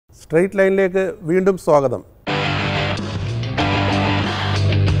Straight ലൈനിലേക്ക് വീണ്ടും സ്വാഗതം.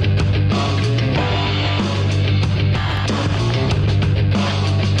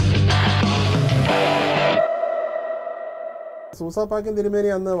 സൂസാപ്പാക്യം തിരുമേനി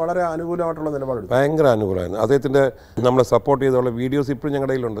അന്ന് വളരെ അനുകൂലമായിട്ടുള്ള നിലപാടെടുത്തു. ഭയങ്കര അനുകൂലമായിരുന്നു. അദ്ദേഹത്തിൻ്റെ നമ്മളെ സപ്പോർട്ട് ചെയ്തുള്ള വീഡിയോസ് ഇപ്പോഴും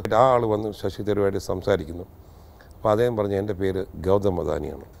ഞങ്ങളുടെ കയ്യിലുണ്ട്. ആ ആൾ വന്ന് ശശി തരൂരുമായിട്ട് സംസാരിക്കുന്നു. അപ്പോൾ അദ്ദേഹം പറഞ്ഞു എൻ്റെ പേര് ഗൗതം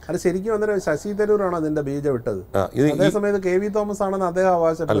അദാനിയാണ്. അത് ശരിക്കും അന്നേരം ശശി തരൂരാണ് അതിൻ്റെ ബീജം ഇട്ടത്. അതേസമയത്ത് KV തോമസ് ആണെന്ന് അദ്ദേഹം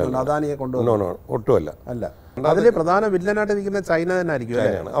അവകാശപ്പെടുന്നുണ്ട്. അദാനിയെ കൊണ്ടുവന്നു ഒട്ടുമല്ല. അല്ല, അതിൽ പ്രധാന വില്ലനായിട്ട് നിൽക്കുന്ന ചൈന തന്നെ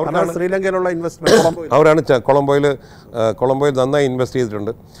ആയിരിക്കും. അവർക്കാണ് ശ്രീലങ്കയിലുള്ള ഇൻവെസ്റ്റ്മെന്റ്. അവരാണ് കൊളംബോയിൽ നന്നായി ഇൻവെസ്റ്റ്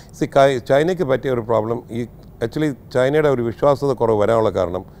ചെയ്തിട്ടുണ്ട്. ചൈനയ്ക്ക് പറ്റിയ ഒരു പ്രോബ്ലം ഈ ആക്ച്വലി ചൈനയുടെ ഒരു വിശ്വാസ്യത കുറവ് വരാനുള്ള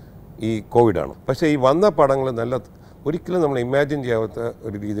കാരണം ഈ കോവിഡാണ്. പക്ഷേ ഈ വന്ന പടങ്ങൾ ഒരിക്കലും നമ്മൾ ഇമാജിൻ ചെയ്യാത്ത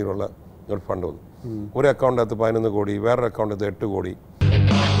ഒരു രീതിയിലുള്ള ഒരു ഫണ്ട് വന്നു. ഒരു അക്കൗണ്ടിനകത്ത് 11 കോടി, വേറൊരു അക്കൗണ്ടിനകത്ത് 8 കോടി.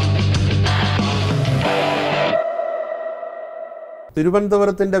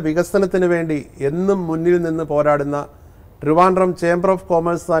 തിരുവനന്തപുരത്തിൻ്റെ വികസനത്തിന് വേണ്ടി എന്നും മുന്നിൽ നിന്ന് പോരാടുന്ന Trivandrum chamber of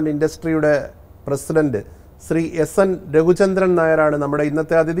commerce and ഇൻഡസ്ട്രിയുടെ president Shri SN Raghuchandran നായരാണ് നമ്മുടെ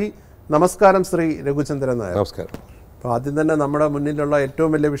ഇന്നത്തെ അതിഥി. നമസ്കാരം ശ്രീ രഘുചന്ദ്രൻ നായർ. നമസ്കാരം. അപ്പോൾ ആദ്യം തന്നെ നമ്മുടെ മുന്നിലുള്ള ഏറ്റവും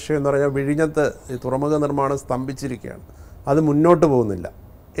വലിയ വിഷയം എന്ന് പറഞ്ഞാൽ വിഴിഞ്ഞത്ത് ഈ തുറമുഖ നിർമ്മാണം സ്തംഭിച്ചിരിക്കുകയാണ്. അത് മുന്നോട്ട് പോകുന്നില്ല.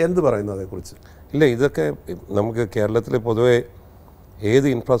 എന്ത് പറയുന്നു അതേക്കുറിച്ച്? ഇല്ല, ഇതൊക്കെ നമുക്ക് കേരളത്തിൽ പൊതുവേ ഏത്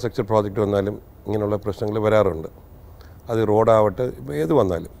ഇൻഫ്രാസ്ട്രക്ചർ പ്രോജക്റ്റ് വന്നാലും ഇങ്ങനെയുള്ള പ്രശ്നങ്ങൾ വരാറുണ്ട്. അത് റോഡാവട്ടെ, ഇപ്പോൾ ഏത്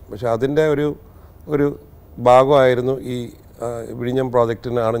വന്നാലും. പക്ഷേ അതിൻ്റെ ഒരു ഭാഗമായിരുന്നു ഈ വിഴിഞ്ഞം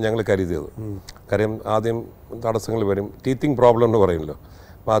പ്രോജക്റ്റിനാണ് ഞങ്ങൾ കരുതിയത്. കാര്യം ആദ്യം തടസ്സങ്ങൾ വരും, ടീത്തിങ് പ്രോബ്ലം എന്ന് പറയുമല്ലോ.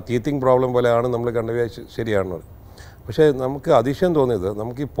 അപ്പോൾ ആ ടീത്തിങ് പ്രോബ്ലം പോലെയാണ് നമ്മൾ കണ്ടുപോയി, ശരിയാണെന്ന് പറയും. പക്ഷേ നമുക്ക് അതിശയം തോന്നിയത്,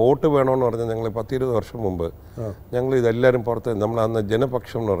 നമുക്ക് ഈ പോർട്ട് വേണമെന്ന് പറഞ്ഞാൽ ഞങ്ങൾ 10-20 വർഷം മുമ്പ് ഞങ്ങൾ ഇതെല്ലാവരും പുറത്ത്, നമ്മൾ അന്ന്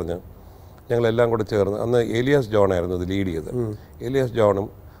ജനപക്ഷം എന്ന് പറഞ്ഞ് ഞങ്ങളെല്ലാം കൂടെ ചേർന്ന്, അന്ന് ഏലിയാസ് ജോൺ ആയിരുന്നു ഇത് ലീഡ് ചെയ്തത്. ഏലിയാസ് ജോണും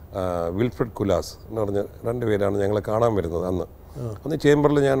വിൽഫ്രഡ് കുലാസ് എന്ന് പറഞ്ഞ 2 പേരാണ് ഞങ്ങളെ കാണാൻ വരുന്നത്. അന്ന്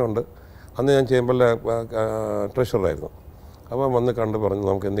ചേംബറിൽ ഞാനുണ്ട്. അന്ന് ഞാൻ ചേംബറിലെ ട്രഷററായിരുന്നു. അപ്പം വന്ന് കണ്ട് പറഞ്ഞു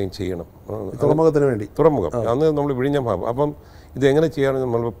നമുക്ക് എന്തെങ്കിലും ചെയ്യണം, തുറമുഖത്തിന് വേണ്ടി. തുറമുഖം അന്ന് നമ്മൾ വിഴിഞ്ഞം ഭാഗം. അപ്പം ഇതെങ്ങനെ ചെയ്യാമെന്ന്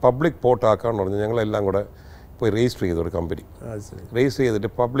നമ്മൾ പബ്ലിക് പോർട്ട് ആക്കാമെന്ന് പറഞ്ഞ് ഞങ്ങളെല്ലാം കൂടെ പോയി രജിസ്റ്റർ ചെയ്തു. ഒരു കമ്പനി രജിസ്റ്റർ ചെയ്തിട്ട്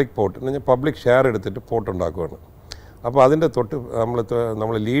പബ്ലിക് പോർട്ട് എന്ന് പറഞ്ഞാൽ പബ്ലിക് ഷെയർ എടുത്തിട്ട് പോർട്ട് ഉണ്ടാക്കുകയാണ്. അപ്പോൾ അതിൻ്റെ തൊട്ട്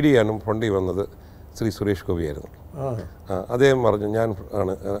നമ്മൾ ലീഡ് ചെയ്യാനും ഫണ്ടിൽ വന്നത് ശ്രീ സുരേഷ് ഗോപി ആയിരുന്നു. അദ്ദേഹം പറഞ്ഞു ഞാൻ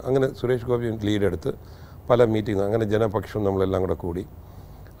ആണ്. അങ്ങനെ സുരേഷ് ഗോപി ലീഡ് എടുത്ത് പല മീറ്റിംഗ്, അങ്ങനെ ജനപക്ഷം നമ്മളെല്ലാം കൂടെ കൂടി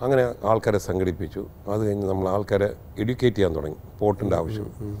അങ്ങനെ ആൾക്കാരെ സംഘടിപ്പിച്ചു. അത് കഴിഞ്ഞ് നമ്മൾ ആൾക്കാരെ എഡ്യൂക്കേറ്റ് ചെയ്യാൻ തുടങ്ങി പോർട്ടിൻ്റെ ആവശ്യം.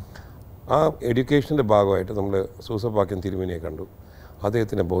 ആ എഡ്യൂക്കേഷൻ്റെ ഭാഗമായിട്ട് നമ്മൾ സൂസപ്പാക്യം തിരുമേനിയെ കണ്ടു.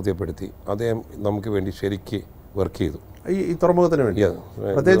 അദ്ദേഹത്തിനെ ബോധ്യപ്പെടുത്തി. അദ്ദേഹം നമുക്ക് വേണ്ടി ശരിക്ക് വർക്ക് ചെയ്തു ഈ തുറമുഖത്തിന് വേണ്ടി.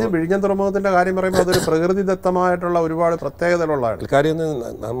 പ്രത്യേകിച്ച് വിഴിഞ്ഞം തുറമുഖത്തിൻ്റെ കാര്യം പറയുമ്പോൾ അതൊരു പ്രകൃതിദത്തമായിട്ടുള്ള ഒരുപാട് പ്രത്യേകതകളുള്ളതാണ്. കാര്യം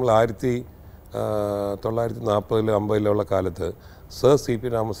നമ്മൾ 1940 50 കാലത്ത് സർ CP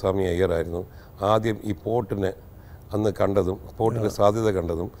രാമസ്വാമി അയ്യറായിരുന്നു ആദ്യം ഈ പോർട്ടിനെ അന്ന് കണ്ടതും പോർട്ടിൻ്റെ സാധ്യത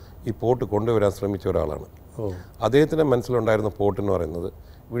കണ്ടതും ഈ പോർട്ട് കൊണ്ടുവരാൻ ശ്രമിച്ച ഒരാളാണ്. അദ്ദേഹത്തിൻ്റെ മനസ്സിലുണ്ടായിരുന്ന പോർട്ട് എന്ന് പറയുന്നത്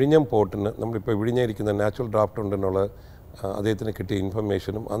വിഴിഞ്ഞം പോർട്ടിന് നമ്മളിപ്പോൾ വിഴിഞ്ഞിരിക്കുന്ന നാച്ചുറൽ ഡ്രാഫ്റ്റ് ഉണ്ടെന്നുള്ള അദ്ദേഹത്തിന് കിട്ടിയ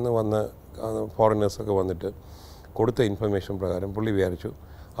ഇൻഫർമേഷനും അന്ന് വന്ന ഫോറിനേഴ്സൊക്കെ വന്നിട്ട് കൊടുത്ത ഇൻഫർമേഷൻ പ്രകാരം പുള്ളി വിചാരിച്ചു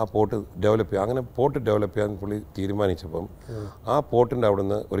ആ പോർട്ട് ഡെവലപ്പ് ചെയ്യാം. അങ്ങനെ പോർട്ട് ഡെവലപ്പ് ചെയ്യാൻ പുള്ളി തീരുമാനിച്ചപ്പം ആ പോർട്ടിൻ്റെ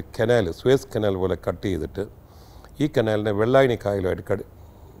അവിടുന്ന് ഒരു കനാൽ, സുവേസ് കനാൽ പോലെ കട്ട് ചെയ്തിട്ട് ഈ കനാലിനെ വെള്ളായണി കായലുമായിട്ട്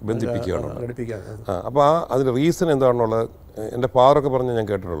ബന്ധിപ്പിക്കുകയാണ്. അപ്പോൾ അതിന് റീസൺ എന്താണെന്നുള്ളത് എൻ്റെ ഫാദറൊക്കെ പറഞ്ഞ് ഞാൻ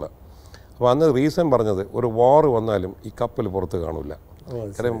കേട്ടിട്ടുള്ളത്. അപ്പോൾ അന്ന് റീസൺ പറഞ്ഞത് ഒരു വാർ വന്നാലും ഈ കപ്പൽ പുറത്ത് കാണില്ല.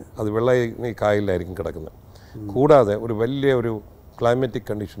 കാര്യം അത് വെള്ളായണി കായലിലായിരിക്കും കിടക്കുന്നത്. കൂടാതെ ഒരു ക്ലൈമാറ്റിക്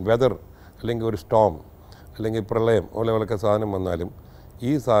കണ്ടീഷൻ, വെതർ അല്ലെങ്കിൽ ഒരു സ്റ്റോം അല്ലെങ്കിൽ പ്രളയം പോലെയൊക്കെ സാധനം വന്നാലും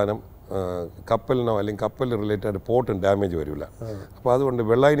ഈ സാധനം കപ്പലിനോ അല്ലെങ്കിൽ കപ്പലിന് റിലേറ്റഡ് പോർട്ടിന് ഡാമേജ് വരില്ല. അപ്പോൾ അതുകൊണ്ട്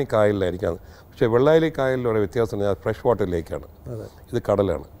വെള്ളായണി കായലിലായിരിക്കാം. പക്ഷേ വെള്ളായണി കായലിലൊരു വ്യത്യാസം ഫ്രഷ് വാട്ടറിലേക്കാണ്, ഇത്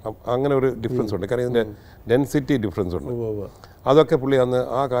കടലാണ്. അങ്ങനെ ഒരു ഡിഫറൻസ് ഉണ്ട്. കാരണം ഇതിൻ്റെ ഡെൻസിറ്റി ഡിഫറൻസ് ഉണ്ട്. അതൊക്കെ പുള്ളി അന്ന്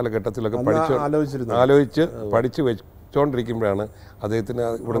ആ കാലഘട്ടത്തിലൊക്കെ ആലോചിച്ച് പഠിച്ച് വെച്ചുകൊണ്ടിരിക്കുമ്പോഴാണ് അദ്ദേഹത്തിന്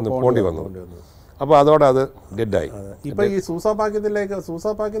ഇവിടെ നിന്ന് പോണ്ടി വന്നത്. അപ്പോൾ അതോടെ അത് ഡെഡായി. ഇപ്പോൾ ഈ സൂസാപ്പാക്യം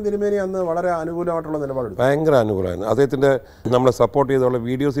തിരുമേനി അന്ന് വളരെ അനുകൂലമായിട്ടുള്ള നിലപാടെടുത്തു. ഭയങ്കര അനുകൂലമായിരുന്നു. അദ്ദേഹത്തിൻ്റെ നമ്മളെ സപ്പോർട്ട് ചെയ്തുള്ള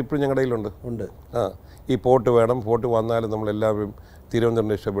വീഡിയോസ് ഇപ്പോഴും ഞങ്ങളുടെ കയ്യിലുണ്ട്. ഈ പോർട്ട് വേണം, പോർട്ട് വന്നാലും നമ്മളെല്ലാവരും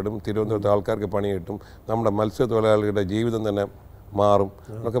തിരുവനന്തപുരം രക്ഷപ്പെടും, തിരുവനന്തപുരത്ത് ആൾക്കാർക്ക് പണി കിട്ടും, നമ്മുടെ മത്സ്യത്തൊഴിലാളികളുടെ ജീവിതം തന്നെ മാറും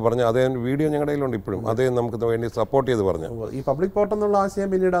എന്നൊക്കെ പറഞ്ഞ് അദ്ദേഹം വീഡിയോ ഞങ്ങളുടെ കയ്യിലുണ്ട് ഇപ്പോഴും. അദ്ദേഹം നമുക്ക് വേണ്ടി സപ്പോർട്ട് ചെയ്ത് പറഞ്ഞു. ഈ പബ്ലിക് പോർട്ട് എന്നുള്ള ആശയം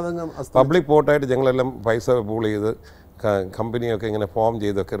പിന്നീട് പബ്ലിക് പോർട്ടായിട്ട് ഞങ്ങളെല്ലാം പൈസ പൂൾ ചെയ്ത് കമ്പനിയൊക്കെ ഇങ്ങനെ ഫോം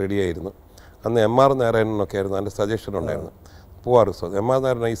ചെയ്തൊക്കെ റെഡിയായിരുന്നു. അന്ന് MR നാരായണനൊക്കെ ആയിരുന്നു അതിൻ്റെ സജഷൻ ഉണ്ടായിരുന്നു. പൂവാറ് MR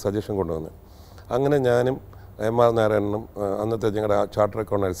നാരായണൻ ഈ സജഷൻ കൊണ്ടുവന്ന്. അങ്ങനെ ഞാനും MR നാരായണനും അന്നത്തെ ഞങ്ങളുടെ ചാർട്ടർ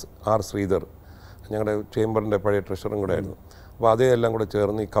അക്കൗണ്ടൻസ് R ശ്രീധർ, ഞങ്ങളുടെ ചേംബറിൻ്റെ പഴയ ട്രഷറും കൂടെ ആയിരുന്നു. അപ്പോൾ അതെല്ലാം കൂടെ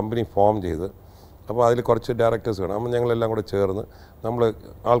ചേർന്ന് ഈ കമ്പനി ഫോം ചെയ്ത്, അപ്പോൾ അതിൽ കുറച്ച് ഡയറക്ടേഴ്സ് വേണം. അപ്പോൾ ഞങ്ങളെല്ലാം കൂടെ ചേർന്ന് നമ്മൾ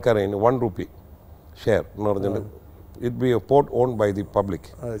ആൾക്കാരെ 1 രൂപ ഷെയർ എന്ന് പറഞ്ഞിട്ട് it be A port on by the public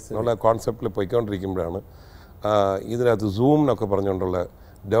എന്നുള്ള കോൺസെപ്റ്റിൽ പോയിക്കൊണ്ടിരിക്കുമ്പോഴാണ് ഇതിനകത്ത് സൂം എന്നൊക്കെ പറഞ്ഞുകൊണ്ടുള്ള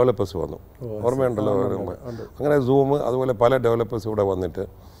ഡെവലപ്പേഴ്സ് വന്നു. ഓർമ്മയുണ്ടല്ലോ? അങ്ങനെ സൂം അതുപോലെ പല ഡെവലപ്പേഴ്സ് ഇവിടെ വന്നിട്ട്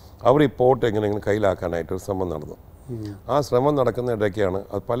അവർ ഈ പോർട്ട് എങ്ങനെയെങ്കിലും കയ്യിലാക്കാനായിട്ട് ഒരു ശ്രമം നടന്നു. ആ ശ്രമം നടക്കുന്ന ഇടയ്ക്കാണ്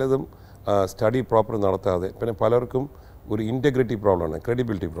അത് പലതും സ്റ്റഡി പ്രോപ്പർ നടത്താതെ, പിന്നെ പലർക്കും ഒരു ഇൻറ്റഗ്രിറ്റി പ്രോബ്ലമാണ്,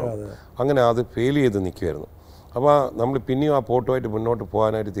 ക്രെഡിബിലിറ്റി പ്രോബ്ലം, അങ്ങനെ അത് ഫെയിൽ ചെയ്ത് നിൽക്കുമായിരുന്നു. അപ്പോൾ നമ്മൾ പിന്നെയും ആ പോർട്ടുമായിട്ട് മുന്നോട്ട്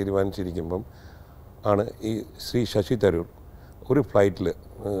പോകാനായിട്ട് തീരുമാനിച്ചിരിക്കുമ്പം ആണ് ഈ ശ്രീ ശശി തരൂർ ഒരു ഫ്ലൈറ്റിൽ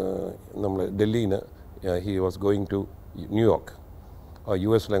നമ്മൾ ഡൽഹിയിൽ നിന്ന് he was going to New York,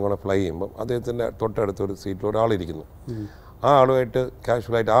 US എങ്ങോട്ട് ഫ്ലൈ ചെയ്യുമ്പം അദ്ദേഹത്തിൻ്റെ തൊട്ടടുത്തൊരു സീറ്റിൽ ഒരാളിരിക്കുന്നു. ആ ആളുമായിട്ട്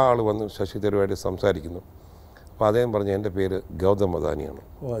കാഷ്വലായിട്ട് ആ ആൾ വന്ന് ശശി തരൂരുമായിട്ട് സംസാരിക്കുന്നു. അപ്പോൾ അദ്ദേഹം പറഞ്ഞു എൻ്റെ പേര് ഗൗതം അദാനിയാണ്.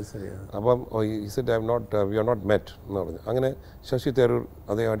 അപ്പം it we are not met എന്ന് പറഞ്ഞു. അങ്ങനെ ശശി തരൂർ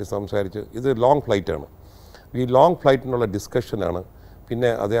അദ്ദേഹമായിട്ട് സംസാരിച്ച് ഇത് ലോങ് ഫ്ലൈറ്റാണ്. ഈ ലോങ് ഫ്ലൈറ്റിനുള്ള ഡിസ്കഷനാണ്. പിന്നെ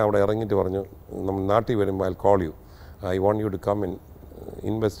അദ്ദേഹം അവിടെ ഇറങ്ങിയിട്ട് പറഞ്ഞു നമ്മൾ നാട്ടിൽ വരുമ്പോൾ I call you, I won't U to come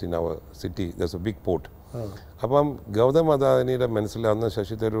invest in our city, ദർസ് എ ബിഗ് പോർട്ട്. അപ്പം ഗൗതം അദാനിയുടെ മനസ്സിൽ അന്ന്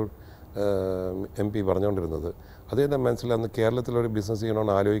ശശി തരൂർ MP പറഞ്ഞുകൊണ്ടിരുന്നത് അദ്ദേഹത്തിൻ്റെ മനസ്സിൽ അന്ന് കേരളത്തിലൊരു ബിസിനസ്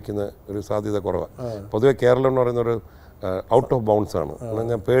ചെയ്യണമെന്ന് ആലോചിക്കുന്ന ഒരു സാധ്യത കുറവാണ്. പൊതുവെ കേരളം എന്ന് പറയുന്ന ഒരു ഔട്ട് ഓഫ് ബൗണ്ട്സ് ആണ്,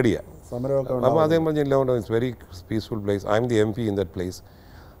 ഞാൻ പേടിയാണ്. അപ്പോൾ അദ്ദേഹം പറഞ്ഞില്ല, it's very peaceful place, I M the MP in that place.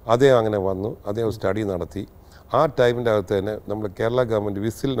 അദ്ദേഹം അങ്ങനെ വന്നു, അദ്ദേഹം സ്റ്റഡി നടത്തി. ആ ടൈമിൻ്റെ അകത്ത് തന്നെ നമ്മൾ കേരള ഗവൺമെൻറ്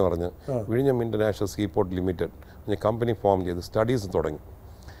വിസിൽ എന്ന് പറഞ്ഞ് വിഴിഞ്ഞം international seaport limited company form ചെയ്ത് സ്റ്റഡീസ് തുടങ്ങി.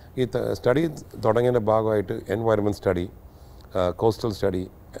 ഈ സ്റ്റഡി തുടങ്ങിയതിൻ്റെ ഭാഗമായിട്ട് environment study, coastal study,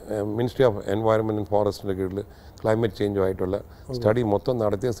 ministry of environment and ഫോറസ്റ്റിൻ്റെ കീഴിൽ ക്ലൈമറ്റ് ചേഞ്ചുമായിട്ടുള്ള സ്റ്റഡി മൊത്തം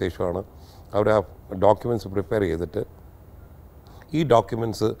നടത്തിയ ശേഷമാണ് അവർ ആ ഡോക്യുമെൻറ്റ്സ് പ്രിപ്പയർ ചെയ്തിട്ട് ഈ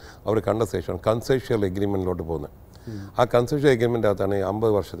ഡോക്യുമെൻറ്റ്സ് അവർ കണ്ട ശേഷമാണ് കൺസെഷ്യൽ എഗ്രിമെൻറ്റിലോട്ട് പോകുന്നത്. ആ കൺസെഷൻ എഗ്രിമെൻ്റ് അകത്താണ് 50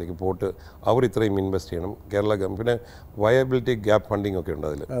 വർഷത്തേക്ക് പോയിട്ട് അവർ ഇത്രയും ഇൻവെസ്റ്റ് ചെയ്യണം കേരള ഗവൺമെൻറ്. പിന്നെ വയബിലിറ്റി ഗ്യാപ്പ് ഫണ്ടിങ് ഒക്കെ ഉണ്ട്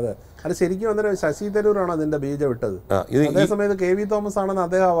അതിൽ. അത് ശരിക്കും അന്നേരം ശശി തരൂരാണ് അതിൻ്റെ ബീജം വിട്ടത്. അതേ സമയത്ത് KV തോമസ് ആണെന്ന്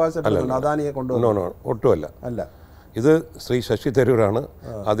അദ്ദേഹം അവകാശപ്പെടുന്നു അദാനിയെ കൊണ്ടുവന്നു. ഒട്ടുമല്ല, അല്ല, ഇത് ശ്രീ ശശി തരൂരാണ്.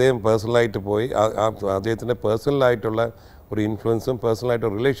 അദ്ദേഹം പേഴ്സണലായിട്ട് പോയി അദ്ദേഹത്തിൻ്റെ പേഴ്സണലായിട്ടുള്ള ഒരു ഇൻഫ്ലുവൻസും പേഴ്സണലായിട്ട്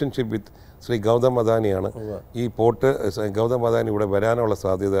റിലേഷൻഷിപ്പ് വിത്ത് ശ്രീ ഗൗതം അദാനിയാണ് ഈ പോർട്ട് ഗൗതം അദാനി ഇവിടെ വരാനുള്ള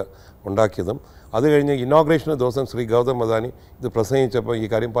സാധ്യത ഉണ്ടാക്കിയതും. അത് കഴിഞ്ഞ് ഇനോഗ്രേഷന് ദിവസം ശ്രീ ഗൗതം അദാനി ഇത് പ്രസംഗിച്ചപ്പോൾ ഈ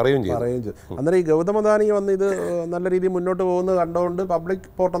കാര്യം പറയുകയും ചെയ്തു. അന്നേരം ഈ ഗൗതം അദാനി വന്ന് ഇത് നല്ല രീതിയിൽ മുന്നോട്ട് പോകുന്നത് കണ്ടുകൊണ്ട് പബ്ലിക്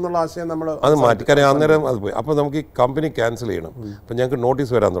പോർട്ട് എന്നുള്ള ആശയം നമ്മൾ അത് മാറ്റി. കാര്യം അന്നേരം അത് പോയി. അപ്പോൾ നമുക്ക് ഈ കമ്പനി ക്യാൻസൽ ചെയ്യണം. അപ്പോൾ ഞങ്ങൾക്ക്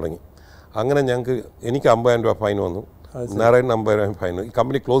നോട്ടീസ് വരാൻ തുടങ്ങി. അങ്ങനെ എനിക്ക് 50,000 രൂപ ഫൈൻ വന്നു, നാരായണൻ 50,000 ഫൈൻ, ഈ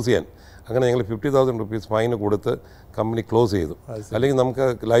കമ്പനി ക്ലോസ് ചെയ്യാൻ. അങ്ങനെ ഞങ്ങൾ 50,000 rupees ഫൈൻ കൊടുത്ത് കമ്പനി ക്ലോസ് ചെയ്തു. അല്ലെങ്കിൽ നമുക്ക്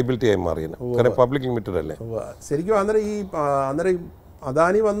ലൈബിലിറ്റി ആയി മാറിയാണ്. കാരണം പബ്ലിക് ലിമിറ്റഡ് അല്ലേ. ശരിക്കും അന്നേരം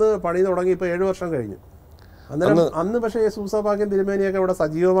അദാനി വന്ന് പണി തുടങ്ങി ഇപ്പോൾ 7 വർഷം കഴിഞ്ഞു. അന്ന് പക്ഷേ സൂസഭാഗ്യം തിരുമേനിയൊക്കെ ഇവിടെ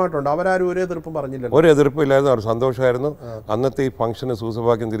സജീവമായിട്ടുണ്ട്. അവരാരും ഒരു എതിർപ്പും പറഞ്ഞില്ല. ഒരു എതിർപ്പില്ലായിരുന്നു, അവർ സന്തോഷമായിരുന്നു. അന്നത്തെ ഈ ഫംഗ്ഷന്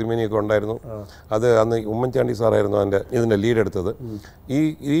സൂസഭാഗ്യം തിരുമേനിയൊക്കെ ഉണ്ടായിരുന്നു. അത് അന്ന് ഉമ്മൻചാണ്ടി സാറായിരുന്നു ഇതിൻ്റെ ലീഡ് എടുത്തത്.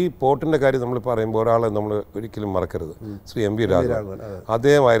 ഈ പോർട്ടിൻ്റെ കാര്യം നമ്മൾ പറയുമ്പോൾ ഒരാളെ നമ്മൾ ഒരിക്കലും മറക്കരുത്, ശ്രീ MP രാഘവൻ.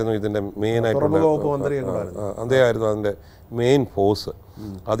 അദ്ദേഹമായിരുന്നു ഇതിൻ്റെ മെയിനായിട്ടുള്ള, അദ്ദേഹമായിരുന്നു അതിൻ്റെ മെയിൻ ഫോഴ്സ്.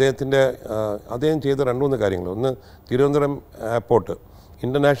 അദ്ദേഹം ചെയ്ത 2-3 കാര്യങ്ങൾ. ഒന്ന്, തിരുവനന്തപുരം എയർപോർട്ട്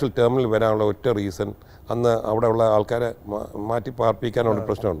ഇൻ്റർനാഷണൽ ടെർമിനൽ വരാനുള്ള ഒറ്റ റീസൺ അന്ന് അവിടെയുള്ള ആൾക്കാരെ മാറ്റി പാർപ്പിക്കാനുള്ള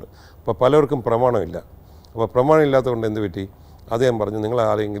പ്രശ്നമുണ്ട്. അപ്പോൾ പലർക്കും പ്രമാണമില്ല. അപ്പോൾ പ്രമാണം ഇല്ലാത്തതുകൊണ്ട് എന്ത് പറ്റി, അദ്ദേഹം പറഞ്ഞു നിങ്ങൾ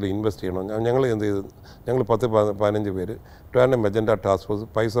ആരെങ്കിലും ഇൻവെസ്റ്റ് ചെയ്യണം. ഞങ്ങൾ എന്ത് ചെയ്തു, ഞങ്ങൾ 10-15 പേര് ട്രിവാൻഡ്രം മെജൻഡ ടാസ്ക് ഫോഴ്സ്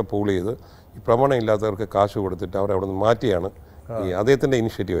പൈസ പൂൾ ചെയ്ത് ഈ പ്രമാണം ഇല്ലാത്തവർക്ക് കാശ് കൊടുത്തിട്ട് അവരവിടെ നിന്ന് മാറ്റിയാണ് അദ്ദേഹത്തിൻ്റെ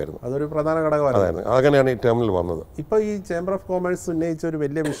ഇനിഷ്യേറ്റീവ് ആയിരുന്നു. അതൊരു പ്രധാന ഘടകമായിരുന്നു. അങ്ങനെയാണ് ഈ ടേമിൽ വന്നത്. ഇപ്പോൾ ഈ ചേംബർ ഓഫ് കോമേഴ്സ് ഉന്നയിച്ച ഒരു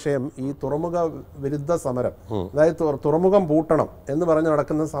വലിയ വിഷയം ഈ തുറമുഖ വിരുദ്ധ സമരം, അതായത് തുറമുഖം പൂട്ടണം എന്ന് പറഞ്ഞ്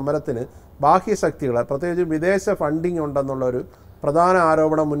നടക്കുന്ന സമരത്തിന് ബാഹ്യശക്തികളെ, പ്രത്യേകിച്ച് വിദേശ ഫണ്ടിങ് ഉണ്ടെന്നുള്ള ഒരു പ്രധാന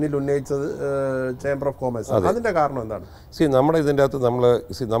ആരോപണം മുന്നിൽ ഉന്നയിച്ചത് ചേംബർ ഓഫ് കോമേഴ്സ്. അതിൻ്റെ കാരണം എന്താണ്? നമ്മുടെ ഇതിൻ്റെ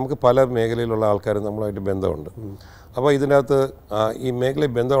അകത്ത് നമുക്ക് പല മേഖലയിലുള്ള ആൾക്കാർ നമ്മളുമായിട്ട് ബന്ധമുണ്ട്. അപ്പോൾ ഇതിൻ്റെ അകത്ത് ഈ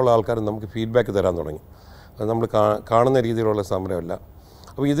മേഖലയിൽ ബന്ധമുള്ള ആൾക്കാർ നമുക്ക് ഫീഡ്ബാക്ക് തരാൻ തുടങ്ങി. നമ്മൾ കാണുന്ന രീതിയിലുള്ള സമരമല്ല.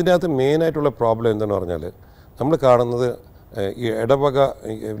 അപ്പോൾ ഇതിൻ്റെ അകത്ത് മെയിനായിട്ടുള്ള പ്രോബ്ലം എന്തെന്ന് പറഞ്ഞാൽ, നമ്മൾ കാണുന്നത് ഈ ഇടവക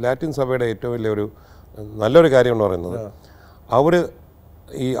ലാറ്റിൻ സഭയുടെ ഏറ്റവും വലിയൊരു നല്ലൊരു കാര്യം എന്ന് പറയുന്നത്,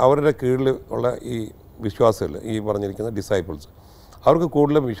 അവരുടെ കീഴിൽ ഉള്ള ഈ വിശ്വാസികൾ, ഈ പറഞ്ഞിരിക്കുന്ന ഡിസൈപ്പിൾസ്, അവർക്ക്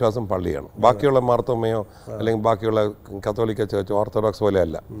കൂടുതലും വിശ്വാസം പള്ളിയാണ്. ബാക്കിയുള്ള മാർത്തോമയോ അല്ലെങ്കിൽ ബാക്കിയുള്ള കത്തോലിക്ക ചേർച്ച് ഓർത്തഡോക്സ് പോലെ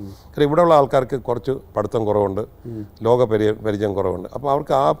അല്ല. കാരണം ഇവിടെയുള്ള ആൾക്കാർക്ക് കുറച്ച് പഠിത്തം കുറവുണ്ട്, ലോക പരിചയം കുറവുണ്ട്. അപ്പോൾ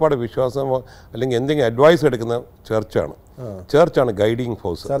അവർക്ക് ആപ്പാടെ വിശ്വാസമോ അല്ലെങ്കിൽ എന്തെങ്കിലും അഡ്വൈസ് എടുക്കുന്ന ചർച്ചാണ് ഗൈഡിങ്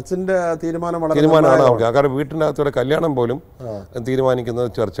ഫോഴ്സ്. ചർച്ചിൻ്റെ തീരുമാനമാണ് അവർക്ക്. കാരണം വീട്ടിൻ്റെ അകത്തുള്ള കല്യാണം പോലും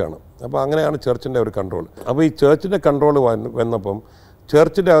തീരുമാനിക്കുന്നത് ചർച്ചാണ്. അപ്പോൾ അങ്ങനെയാണ് ചർച്ചിൻ്റെ ഒരു കൺട്രോൾ. അപ്പോൾ ഈ ചർച്ചിൻ്റെ കൺട്രോൾ വന്നപ്പം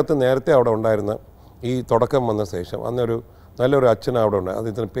ചർച്ചിൻ്റെ അകത്ത് നേരത്തെ അവിടെ ഉണ്ടായിരുന്ന ഈ തുടക്കം വന്ന ശേഷം അന്നൊരു നല്ലൊരു അച്ഛൻ അവിടെ ഉണ്ട്,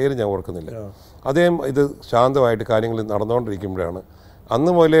 അദ്ദേഹത്തിൻ്റെ പേര് ഞാൻ ഓർക്കുന്നില്ല. അദ്ദേഹം ഇത് ശാന്തമായിട്ട് കാര്യങ്ങൾ നടന്നുകൊണ്ടിരിക്കുമ്പോഴാണ്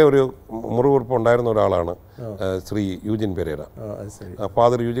അന്ന് മുതലേ ഒരു മുറിവുറുപ്പ് ഉണ്ടായിരുന്ന ഒരാളാണ് ശ്രീ യൂജിൻ പെരേര.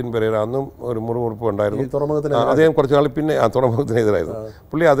 ഫാദർ യൂജിൻ പെരേര അന്നും ഒരു മുറിവുറുപ്പ് ഉണ്ടായിരുന്നു. അദ്ദേഹം കുറച്ച് നാൾ പിന്നെ തുറമുഖത്തിനെതിരായിരുന്നു.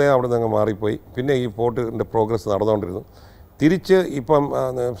 പുള്ളി അദ്ദേഹം അവിടെ നിന്ന് മാറിപ്പോയി. പിന്നെ ഈ പോർട്ടിൻ്റെ പ്രോഗ്രസ് നടന്നുകൊണ്ടിരുന്നു. തിരിച്ച് ഇപ്പം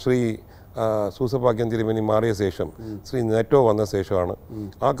ശ്രീ സൂസപാക്യം തിരുമേനി മാറിയ ശേഷം ശ്രീ നെറ്റോ വന്ന ശേഷമാണ്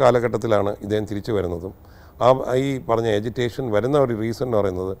ആ കാലഘട്ടത്തിലാണ് ഇദ്ദേഹം തിരിച്ചു വരുന്നതും. ഈ പറഞ്ഞ എജിറ്റേഷൻ വരുന്ന ഒരു റീസൺ എന്ന്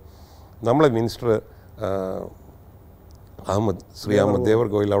പറയുന്നത് നമ്മളെ മിനിസ്റ്റർ ശ്രീ അഹമ്മദ് ദേവർ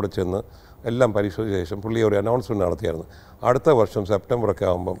ഗോയൽ അവിടെ ചെന്ന് എല്ലാം പരിശോധിച്ച ശേഷം പുള്ളി ഒരു അനൗൺസ്മെൻറ്റ് നടത്തിയായിരുന്നു. അടുത്ത വർഷം സെപ്റ്റംബറൊക്കെ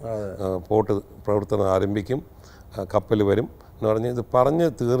ആകുമ്പം പോർട്ട് പ്രവർത്തനം ആരംഭിക്കും, കപ്പൽ വരും എന്ന് പറഞ്ഞ് ഇത് പറഞ്ഞ്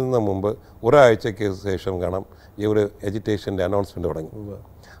തീർന്ന മുമ്പ് ഒരാഴ്ചയ്ക്ക് ശേഷം കാണാം ഈ ഒരു എജിറ്റേഷൻ്റെ അനൗൺസ്മെൻറ്റ് തുടങ്ങി.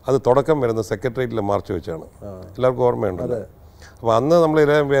 അത് തുടക്കം വരുന്ന സെക്രട്ടേറിയറ്റിലെ മാർച്ച് വെച്ചാണ്. എല്ലാവർക്കും ഓർമ്മയുണ്ടല്ലോ. അപ്പോൾ അന്ന്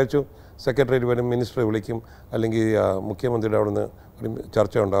നമ്മളെല്ലാം വിചാരിച്ചു സെക്രട്ടേറിയറ്റ് വരും, മിനിസ്റ്ററെ വിളിക്കും, അല്ലെങ്കിൽ മുഖ്യമന്ത്രിയുടെ അവിടെ നിന്ന് ഒരു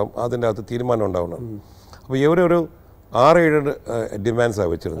ചർച്ച ഉണ്ടാകും, അതിൻ്റെ അകത്ത് തീരുമാനം ഉണ്ടാവണം. അപ്പോൾ ഇവരൊരു 6-7 ഡിമാൻഡ്സാണ്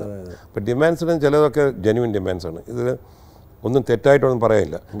വെച്ചിരുന്നത്. അപ്പോൾ ഡിമാൻഡ്സിന് ചിലതൊക്കെ ജെന്യുവൻ ഡിമാൻഡ്സാണ്, ഇതിൽ ഒന്നും തെറ്റായിട്ടൊന്നും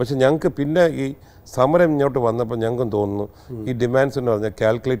പറയാനില്ല. പക്ഷെ ഞങ്ങൾക്ക് പിന്നെ ഈ സമരം ഇങ്ങോട്ട് വന്നപ്പോൾ ഞങ്ങൾക്കും തോന്നുന്നു ഈ ഡിമാൻഡ്സ് എന്ന് പറഞ്ഞാൽ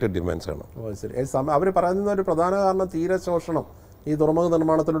കാൽക്കുലേറ്റഡ് ഡിമാൻഡ്സാണ്. അവർ പറയുന്ന ഒരു പ്രധാന കാരണം തീരശോഷണം ഈ തുറമുഖ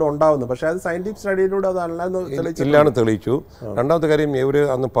നിർമ്മാണത്തിലൂടെ ഉണ്ടാകുന്നു. പക്ഷേ അത് സയന്റിഫിക് സ്റ്റഡിയിലൂടെ ഇല്ലാന്ന് തെളിയിച്ചു. രണ്ടാമത്തെ കാര്യം ഇവർ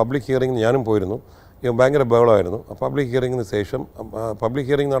അന്ന് പബ്ലിക് ഹിയറിംഗ് ഞാനും പോയിരുന്നു, ഭയങ്കര ബഹളമായിരുന്നു. പബ്ലിക് ഹിയറിംഗിന് ശേഷം പബ്ലിക്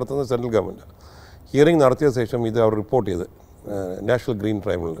ഹിയറിംഗ് നടത്തുന്നത് സെൻട്രൽ ഗവൺമെൻറ്. ഹിയറിംഗ് നടത്തിയ ശേഷം ഇത് അവർ റിപ്പോർട്ട് ചെയ്ത് നാഷണൽ ഗ്രീൻ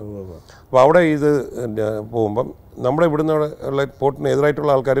ട്രൈബ്യൂണൽ. അപ്പോൾ അവിടെ ഇത് പോകുമ്പം നമ്മുടെ ഇവിടുന്ന് ഉള്ള പോർട്ടിന്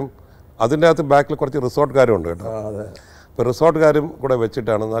എതിരായിട്ടുള്ള ആൾക്കാരും അതിൻ്റെ അകത്ത് ബാക്കിൽ കുറച്ച് റിസോർട്ടുകാരും ഉണ്ട് കേട്ടോ. ഇപ്പോൾ റിസോർട്ടുകാരും കൂടെ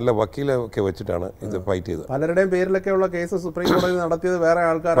വെച്ചിട്ടാണ്, നല്ല വക്കീലൊക്കെ വെച്ചിട്ടാണ് ഇത് ഫൈറ്റ് ചെയ്തത്. പലരുടെയും പേരിലൊക്കെയുള്ള കേസ് സുപ്രീം കോടതി നടത്തിയത് വേറെ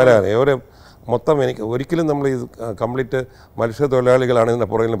ആൾക്കാർ. ഇവരെ മൊത്തം എനിക്ക് ഒരിക്കലും നമ്മൾ ഇത് കംപ്ലീറ്റ് മത്സ്യത്തൊഴിലാളികളാണ് ഇതിൻ്റെ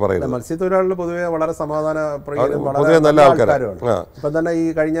പുറകിൽ പറയുന്നത്. മത്സ്യത്തൊഴിലാളികൾ പൊതുവെ വളരെ സമാധാന പൊതുവെ നല്ല ആൾക്കാരാണ്. ഇപ്പം തന്നെ ഈ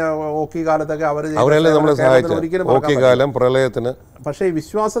കഴിഞ്ഞ ഓക്കി കാലത്തൊക്കെ അവരെല്ലാം നമ്മളെ സഹായിച്ചു, ഓക്കി കാലം പ്രളയത്തിന്. പക്ഷേ ഈ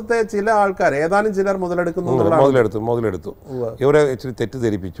വിശ്വാസത്തെ ചില ആൾക്കാർ, ഏതാനും ചിലർ മുതലെടുത്തു. ഇവരെ ഇച്ചിരി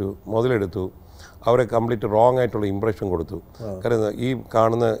തെറ്റിദ്ധരിപ്പിച്ചു, മുതലെടുത്തു. അവരെ കംപ്ലീറ്റ് റോങ് ആയിട്ടുള്ള ഇംപ്രഷൻ കൊടുത്തു. കാരണം ഈ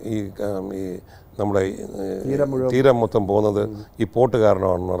കാണുന്ന ഈ നമ്മുടെ തീരം മൊത്തം പോകുന്നത് ഈ പോട്ട്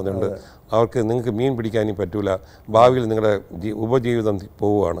കാരണമാണെന്ന് പറഞ്ഞുകൊണ്ട് അവർക്ക് നിങ്ങൾക്ക് മീൻ പിടിക്കാനും പറ്റൂല, ഭാവിയിൽ നിങ്ങളുടെ ഉപജീവിതം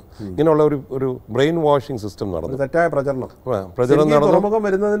പോവുകയാണ്. ഇങ്ങനെയുള്ള ഒരു ബ്രെയിൻ വാഷിംഗ് സിസ്റ്റം നടന്നു, തെറ്റായ പ്രചരണം നടന്നു. തുറമുഖം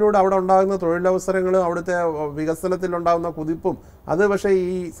വരുന്നതിലൂടെ അവിടെ ഉണ്ടാകുന്ന തൊഴിലവസരങ്ങളും അവിടുത്തെ വികസനത്തിൽ ഉണ്ടാകുന്ന കുതിപ്പും അത് പക്ഷേ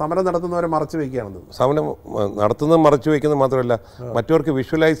ഈ സമരം നടത്തുന്നവരെ മറച്ചു വയ്ക്കുകയാണെന്ന്. സമരം നടത്തുന്നത് മറച്ചു വയ്ക്കുന്നത് മാത്രമല്ല, മറ്റവർക്ക്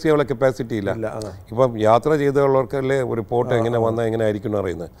വിഷ്വലൈസ് ചെയ്യാനുള്ള കപ്പാസിറ്റി ഇല്ല. ഇപ്പം യാത്ര ചെയ്തുള്ളവർക്കല്ലേ ഒരു പോട്ട് എങ്ങനെ വന്നാൽ എങ്ങനെ ആയിരിക്കും എന്ന്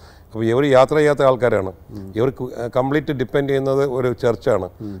അറിയുന്നത്. അപ്പോൾ ഇവർ യാത്ര ചെയ്യാത്ത ആൾക്കാരാണ്. ഇവർ കംപ്ലീറ്റ് ഡിപ്പെൻഡ് ചെയ്യുന്നത് ഒരു ചർച്ചാണ്.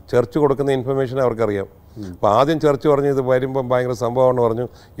 ചർച്ച് കൊടുക്കുന്ന ഇൻഫർമേഷൻ അവർക്കറിയാം. അപ്പോൾ ആദ്യം ചർച്ച് പറഞ്ഞു ഇത് വരുമ്പം ഭയങ്കര സംഭവമാണെന്ന് പറഞ്ഞു.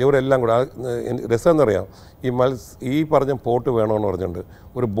 ഇവരെല്ലാം കൂടെ രസം എന്നറിയാം, ഈ പറഞ്ഞ പോട്ട് വേണമെന്ന് പറഞ്ഞുകൊണ്ട്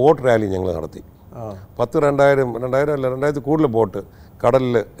ഒരു ബോട്ട് റാലി ഞങ്ങൾ നടത്തി. 2000 കൂടുതൽ ബോട്ട്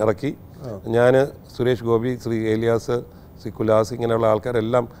കടലിൽ ഇറക്കി. ഞാൻ, സുരേഷ് ഗോപി, ശ്രീ ഏലിയാസ്, ശ്രീ കുലാസ്, ഇങ്ങനെയുള്ള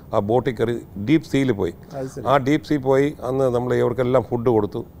ആൾക്കാരെല്ലാം ആ ബോട്ടിൽ കയറി ഡീപ്പ് സീയിൽ പോയി. ആ ഡീപ്പ് സീ പോയി അന്ന് നമ്മൾ ഇവർക്കെല്ലാം ഫുഡ്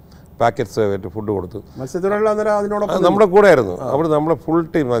കൊടുത്തു, പാക്കറ്റ്സ് ആയിട്ട് ഫുഡ് കൊടുത്തു. നമ്മുടെ കൂടെ ആയിരുന്നു. അവിടെ നമ്മുടെ ഫുൾ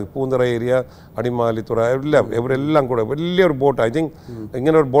ടീം, പൂന്തറ ഏരിയ, അടിമാലിത്തുറ, ഇവരെല്ലാം കൂടെ വലിയൊരു ബോട്ട്. ഐ തിങ്ക്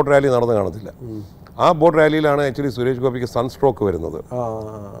ഇങ്ങനെ ഒരു ബോട്ട് റാലി നടന്നു കാണത്തില്ല. ആ ബോട്ട് റാലിയിലാണ് ആക്ച്വലി സുരേഷ് ഗോപിക്ക് സൺസ്ട്രോക്ക് വരുന്നത്.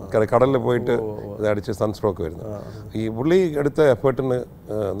 കടലിൽ പോയിട്ട് ഇതടിച്ച് സൺസ്ട്രോക്ക് വരുന്നത്. ഈ പുള്ളി എടുത്ത എഫേർട്ടിന്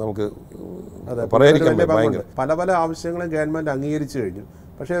നമുക്ക് പറയാതിരിക്കാൻ ഭയങ്കര. പല ആവശ്യങ്ങളും ഗവൺമെൻറ് അംഗീകരിച്ചു കഴിഞ്ഞു.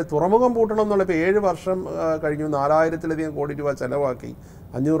 പക്ഷേ തുറമുഖം പൂട്ടണം എന്നുള്ള ഇപ്പോൾ 7 വർഷം കഴിഞ്ഞു, 4000-ലധികം കോടി രൂപ ചിലവാക്കി,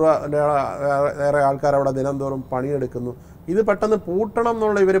 500 ആൾക്കാർ അവിടെ ദിനംതോറും പണിയെടുക്കുന്നു. ഇത് പെട്ടെന്ന് പൂട്ടണം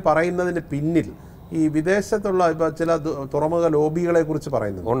എന്നുള്ള ഇവർ പറയുന്നതിന് പിന്നിൽ ഈ വിദേശത്തുള്ള ഇപ്പോൾ ചില തുറമുഖ ലോബികളെ കുറിച്ച്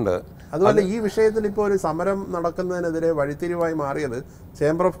പറയുന്നുണ്ട്. അതുപോലെ ഈ വിഷയത്തിൽ ഇപ്പോൾ ഒരു സമരം നടക്കുന്നതിനെതിരെ വഴിത്തിരിവായി മാറിയത്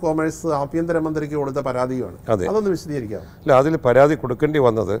ചേംബർ ഓഫ് കോമേഴ്സ് ആഭ്യന്തരമന്ത്രിക്ക് കൊടുത്ത പരാതിയുമാണ്. അതൊന്ന് വിശദീകരിക്കാം. അല്ല, അതിൽ പരാതി കൊടുക്കേണ്ടി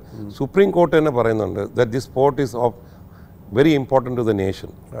വന്നത് സുപ്രീം കോർട്ട് തന്നെ പറയുന്നുണ്ട് that this port is of very important to the nation.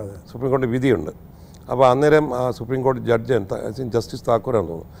 Supreme കോടതി വിധിയുണ്ട്. അപ്പോൾ അന്നേരം സുപ്രീം കോടതി ജഡ്ജ് ജസ്റ്റിസ്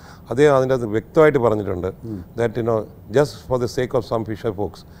താക്കൂറാന്ന് തോന്നുന്നു, അദ്ദേഹം അതിൻ്റെ അത് വ്യക്തമായിട്ട് പറഞ്ഞിട്ടുണ്ട് that just for the sake of some Fisher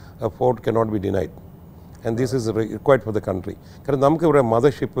Fox a port cannot be denied and this is required for the country. കാരണം നമുക്ക് ഇവിടെ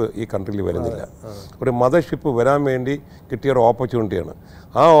മദർഷിപ്പ് ഈ കൺട്രിയിൽ വരുന്നില്ല. ഒരു മദർഷിപ്പ് വരാൻ വേണ്ടി കിട്ടിയ ഒരു ഓപ്പർച്യൂണിറ്റിയാണ്.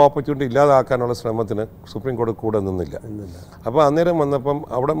 ആ ഓപ്പർച്യൂണിറ്റി ഇല്ലാതാക്കാനുള്ള ശ്രമത്തിന് സുപ്രീം കോടതി കൂടെ നിന്നില്ല. അപ്പോൾ അന്നേരം വന്നപ്പം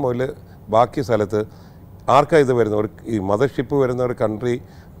അവിടെ മുതൽ ബാക്കി സ്ഥലത്ത് ആർക്കാ ഇത് വരുന്ന ഈ മദർഷിപ്പ് വരുന്ന ഒരു കൺട്രി,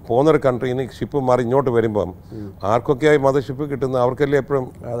 പോകുന്നൊരു കൺട്രീന് ഷിപ്പ് മാറി ഇങ്ങോട്ട് വരുമ്പം ആർക്കൊക്കെയായി മദർഷിപ്പ് കിട്ടുന്ന അവർക്കല്ലേ എപ്പോഴും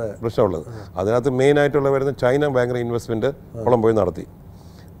പ്രശ്നമുള്ളത്. അതിനകത്ത് മെയിനായിട്ടുള്ള വരുന്ന ചൈന ഭയങ്കര ഇൻവെസ്റ്റ്മെൻറ്റ് കൊളംബോയിൽ നടത്തി.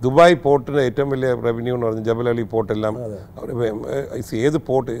 ദുബായ് പോർട്ടിന് ഏറ്റവും വലിയ റവന്യൂ എന്ന് പറഞ്ഞാൽ ജബൽ അലി പോർട്ടെല്ലാം ഏത്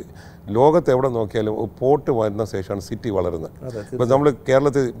പോർട്ട് ലോകത്ത് എവിടെ നോക്കിയാലും പോർട്ട് വരുന്ന ശേഷമാണ് സിറ്റി വളരുന്നത്. ഇപ്പോൾ നമ്മൾ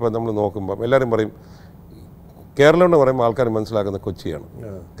കേരളത്തിൽ ഇപ്പോൾ നമ്മൾ നോക്കുമ്പം എല്ലാവരും പറയും കേരളം എന്ന് പറയുമ്പോൾ ആൾക്കാർ മനസ്സിലാക്കുന്ന കൊച്ചിയാണ്.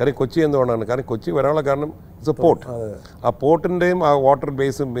 കാര്യം കൊച്ചി എന്തുകൊണ്ടാണ്? കാരണം കൊച്ചി വരാനുള്ള കാരണം ഇറ്റ്സ് എ പോർട്ട്. ആ പോർട്ടിൻ്റെയും ആ വാട്ടർ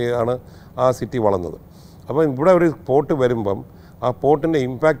ബേസും ആണ് ആ സിറ്റി വളർന്നത്. അപ്പം ഇവിടെ ഒരു പോർട്ട് വരുമ്പം ആ പോർട്ടിൻ്റെ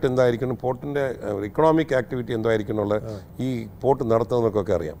ഇമ്പാക്റ്റ് എന്തായിരിക്കണം, പോർട്ടിൻ്റെ ഇക്കണോമിക് ആക്ടിവിറ്റി എന്തായിരിക്കണം എന്നുള്ള ഈ പോർട്ട്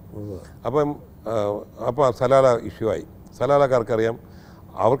നടത്തുന്നവർക്കൊക്കെ അറിയാം. അപ്പോൾ സലാല ഇഷ്യൂ ആയി. സലാലക്കാർക്കറിയാം.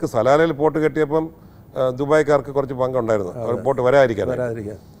 അവർക്ക് സലാലയിൽ പോർട്ട് കെട്ടിയപ്പം ദുബായ്ക്കാർക്ക് കുറച്ച് പങ്കുണ്ടായിരുന്നു, അവർ പോർട്ട് വരാതിരിക്കാൻ.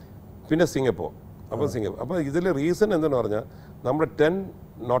 പിന്നെ സിംഗപ്പൂർ. അപ്പോൾ ഇതിൽ റീസൺ എന്തെന്ന് പറഞ്ഞാൽ നമ്മുടെ 10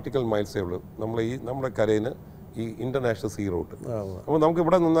 നോട്ടിക്കൽ മൈൽസേ ഉള്ളൂ നമ്മുടെ കരയിന് ഈ ഇൻ്റർനാഷണൽ സീ റൂട്ട്. അപ്പോൾ നമുക്ക്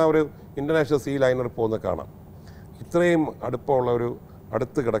ഇവിടെ നിന്നാൽ ഒരു ഇൻ്റർനാഷണൽ സീ ലൈനർ പോകുന്ന കാണാം. ഇത്രയും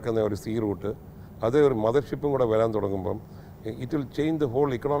അടുത്ത് കിടക്കുന്ന ഒരു സീ റൂട്ട്, അത് ഒരു മദർഷിപ്പും കൂടെ വരാൻ തുടങ്ങുമ്പം it will change the whole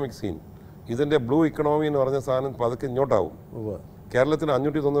economic scene. ഇതിൻ്റെ ബ്ലൂ ഇക്കണോമി എന്ന് പറഞ്ഞ സാധനം പതുക്കെ ഇങ്ങോട്ടാവും. കേരളത്തിന്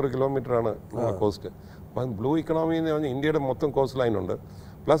 590 കിലോമീറ്ററാണ് കോസ്റ്റ്. അപ്പം ബ്ലൂ ഇക്കണോമി എന്ന് പറഞ്ഞാൽ ഇന്ത്യയുടെ മൊത്തം cost ലൈനുണ്ട്.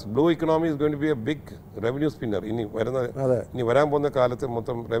 Plus blue economy is going to B A big revenue spinner. ഇനി വരാൻ പോകുന്ന കാലത്ത്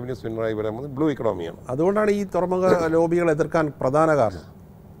മൊത്തം റവന്യൂ സ്പിന്നറായി വരാൻ പോകുന്നത് ബ്ലൂ ഇക്കണോമിയാണ്. അതുകൊണ്ടാണ് ഈ തുറമുഖ ലോബികൾ എതിർക്കാൻ പ്രധാന കാരണം.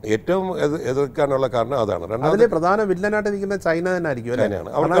 ഏറ്റവും എതിർക്കാനുള്ള കാരണം അതാണ്. അതിലെ പ്രധാന വില്ലനായിട്ട് നിൽക്കുന്ന ചൈന തന്നെ ആയിരിക്കും. ചൈനയാണ്.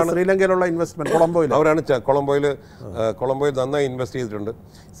 ശ്രീലങ്കയിലുള്ള ഇൻവെസ്റ്റ്മെന്റ് അവരാണ്. കൊളംബോയിൽ നന്നായി ഇൻവെസ്റ്റ് ചെയ്തിട്ടുണ്ട്.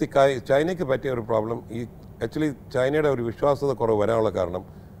 ചൈനയ്ക്ക് പറ്റിയ ഒരു പ്രോബ്ലം ആക്ച്വലി ചൈനയുടെ ഒരു വിശ്വാസ്യത കുറവ് വരാനുള്ള കാരണം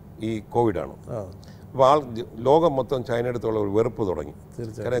ഈ കോവിഡാണ്. അപ്പോൾ ലോകം മൊത്തം ചൈനയുടെ അടുത്തുള്ള ഒരു വെറുപ്പ് തുടങ്ങി.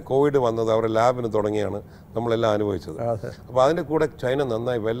 കാരണം കോവിഡ് വന്നത് അവരുടെ ലാബിന് തുടങ്ങിയാണ് നമ്മളെല്ലാം അനുഭവിച്ചത്. അപ്പോൾ അതിൻ്റെ കൂടെ ചൈന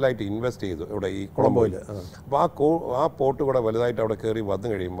നന്നായി വെല്ലായിട്ട് ഇൻവെസ്റ്റ് ചെയ്തു ഇവിടെ ഈ കൊളംബോയിൽ. അപ്പോൾ ആ പോർട്ട് കൂടെ വലുതായിട്ട് അവിടെ കയറി വന്നു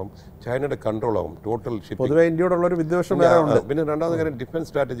കഴിയുമ്പം ചൈനയുടെ കൺട്രോൾ ആവും ടോട്ടൽ ഷിപ്പിംഗ്. ഇന്ത്യയോടുള്ളൊരു വിദ്വേഷം. പിന്നെ രണ്ടാമത്തെ കാര്യം ഡിഫൻസ്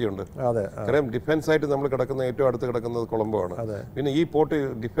സ്ട്രാറ്റജി ഉണ്ട്. കാരണം ഡിഫൻസ് ആയിട്ട് നമ്മൾ കിടക്കുന്ന ഏറ്റവും അടുത്ത് കിടക്കുന്നത് കൊളംബോ ആണ്. പിന്നെ ഈ പോർട്ട്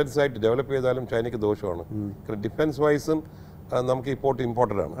ഡിഫൻസ് ആയിട്ട് ഡെവലപ്പ് ചെയ്താലും ചൈനയ്ക്ക് ദോഷമാണ്. ഡിഫൻസ് വൈസും നമുക്ക് ഈ പോർട്ട്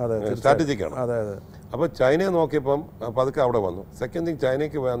ഇമ്പോർട്ടൻ്റ് ആണ്, സ്ട്രാറ്റജിക്കാണ്. അപ്പോൾ ചൈനയെ നോക്കിയപ്പം പതുക്കെ അവിടെ വന്നു. സെക്കൻഡ് തിങ്,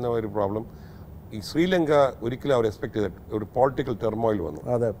 ചൈനയ്ക്ക് വന്ന ഒരു പ്രോബ്ലം, ഈ ശ്രീലങ്ക ഒരിക്കലും അവർ എക്സ്പെക്ട് ചെയ്ത ഒരു പൊളിറ്റിക്കൽ ടെർമോയിൽ വന്നു.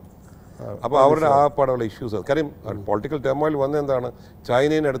 അപ്പോൾ അവരുടെ ആ പാടുള്ള ഇഷ്യൂസ്, കാര്യം പൊളിറ്റിക്കൽ ടെർമോയിൽ വന്ന എന്താണ്,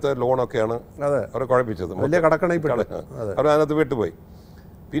 ചൈനയിൽ എടുത്ത ലോണൊക്കെയാണ് അവരെ കുഴപ്പിച്ചത്. അവർ അതിനകത്ത് വിട്ടുപോയി.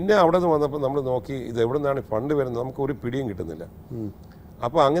 പിന്നെ അവിടെ നിന്ന് വന്നപ്പോൾ നമ്മൾ നോക്കി ഇത് എവിടെ നിന്നാണ് ഫണ്ട് വരുന്നത്, നമുക്ക് ഒരു പിടിയും കിട്ടുന്നില്ല.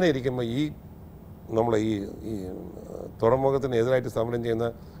 അപ്പോൾ അങ്ങനെ ഇരിക്കുമ്പോൾ നമ്മളെ ഈ തുറമുഖത്തിന് എതിരായിട്ട് സമരം ചെയ്യുന്ന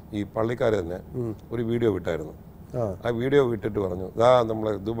ഈ പള്ളിക്കാർ തന്നെ ഒരു വീഡിയോ വിട്ടായിരുന്നു. ആ വീഡിയോ വിട്ടിട്ട് പറഞ്ഞു,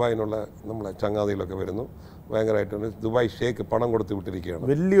 നമ്മളെ ദുബായിനുള്ള നമ്മളെ ചങ്ങാതികളൊക്കെ വരുന്നു, ഭയങ്കരമായിട്ടുണ്ട്, ദുബായ് ഷേക്ക് പണം കൊടുത്ത് വിട്ടിരിക്കുകയാണ്,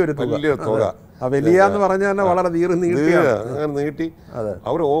 വലിയൊരു തുക. അങ്ങനെ നീട്ടി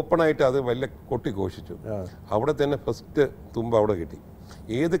അവർ ഓപ്പണായിട്ട് അത് വലിയ കൊട്ടിഘോഷിച്ചു. അവിടെ തന്നെ ഫസ്റ്റ് തുമ്പ് അവിടെ കിട്ടി.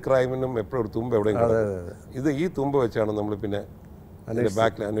 ഏത് ക്രൈമിനും എപ്പോഴും ഒരു തുമ്പ് എവിടെയും കിട്ടും. ഈ തുമ്പ് വെച്ചാണ് നമ്മൾ പിന്നെ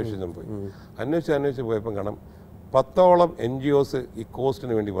ബാക്കിൽ അന്വേഷിച്ച് പോയപ്പോൾ കാണാം 10ഓളം NGOs ഈ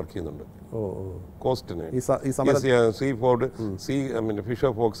കോസ്റ്റിന് വേണ്ടി വർക്ക് ചെയ്യുന്നുണ്ട്. കോസ്റ്റിന്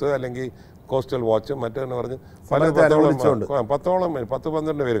ഫിഷർ ഫോക്സ് അല്ലെങ്കിൽ കോസ്റ്റൽ വാച്ച് മറ്റേന്ന് പറഞ്ഞ്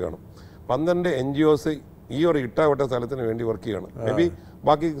 10-12 പേര് കാണും. 12 NGOs ഈ ഒരു ഇട്ടാവട്ട സ്ഥലത്തിന് വേണ്ടി വർക്ക് ചെയ്യണം. മേ ബി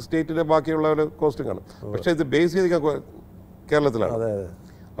ബാക്കി സ്റ്റേറ്റിലെ ബാക്കിയുള്ള ഒരു കോസ്റ്റും കാണും, പക്ഷേ ഇത് ബേസ് ചെയ്ത് കേരളത്തിലാണ്.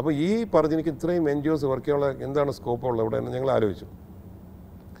 അപ്പോൾ ഈ പറഞ്ഞെനിക്ക് ഇത്രയും NGOs വർക്ക് ചെയ്യാനുള്ള എന്താണ് സ്കോപ്പ് ഉള്ളത് ഇവിടെ എന്ന് ഞങ്ങൾ ആലോചിച്ചു.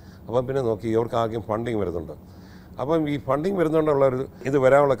 അപ്പം പിന്നെ നോക്കി ഇവർക്ക് ആദ്യം ഫണ്ടിങ് വരുന്നുണ്ട്. അപ്പം ഈ ഫണ്ടിങ് വരുന്നുണ്ടുള്ള ഒരു ഇത്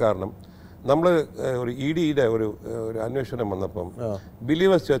വരാനുള്ള കാരണം, നമ്മൾ ഒരു EDയുടെ ഒരു അന്വേഷണം വന്നപ്പം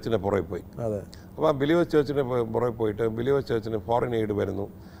ബിലീവേഴ്സ് ചർച്ചിൻ്റെ പുറകെ പോയി. അപ്പോൾ ആ ബിലീവേഴ്സ് ചർച്ചിൻ്റെ പുറകെ പോയിട്ട് ബിലീവേഴ്സ് ചർച്ചിന് ഫോറിൻ എയ്ഡ് വരുന്നു,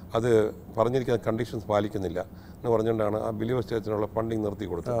 അത് പറഞ്ഞിരിക്കുന്ന കണ്ടീഷൻസ് പാലിക്കുന്നില്ല എന്ന് പറഞ്ഞുകൊണ്ടാണ് ആ ബിലീവേഴ്സ് ചർച്ചിനുള്ള ഫണ്ടിങ് നിർത്തി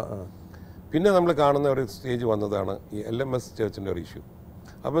കൊടുത്തത്. പിന്നെ നമ്മൾ കാണുന്ന ഒരു സ്റ്റേജ് വന്നതാണ് ഈ LMS ചർച്ചിൻ്റെ ഒരു ഇഷ്യൂ.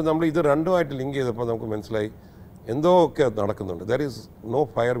 അപ്പോൾ നമ്മൾ ഇത് രണ്ടുമായിട്ട് ലിങ്ക് ചെയ്തപ്പോൾ നമുക്ക് മനസ്സിലായി എന്തോ ഒക്കെ നടക്കുന്നുണ്ട്. There is no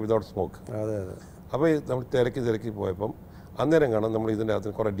fire without smoke. അപ്പോൾ നമ്മൾ തിരക്കി പോയപ്പം അന്നേരം കാണാൻ നമ്മൾ ഇതിൻ്റെ അകത്ത്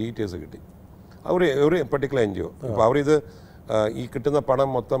കുറേ ഡീറ്റെയിൽസ് കിട്ടി. ഒരു പെർട്ടിക്കുലർ NGO, ഇപ്പോൾ അവരിത് ഈ കിട്ടുന്ന പണം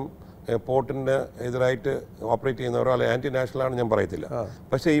മൊത്തം പോർട്ടിൻ്റെ എതിരായിട്ട് ഓപ്പറേറ്റ് ചെയ്യുന്നവരോ അല്ലെങ്കിൽ ആൻറ്റി നാഷണലാണ് ഞാൻ പറയത്തില്ല,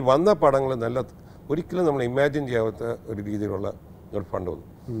 പക്ഷേ ഈ വന്ന പടങ്ങൾ ഒരിക്കലും നമ്മൾ ഇമാജിൻ ചെയ്യാത്ത ഒരു രീതിയിലുള്ള ഒരു ഫണ്ട് വന്നു.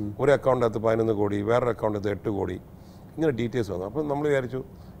 ഒരു അക്കൗണ്ടിനകത്ത് 11 കോടി, വേറൊരു അക്കൗണ്ടിനകത്ത് 8 കോടി, ഇങ്ങനെ ഡീറ്റെയിൽസ് വന്നു. അപ്പം നമ്മൾ വിചാരിച്ചു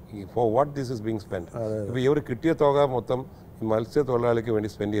four what this is being spend. ഇപ്പോൾ ഇവർ കിട്ടിയ തുക മൊത്തം ഈ മത്സ്യത്തൊഴിലാളിക്ക് വേണ്ടി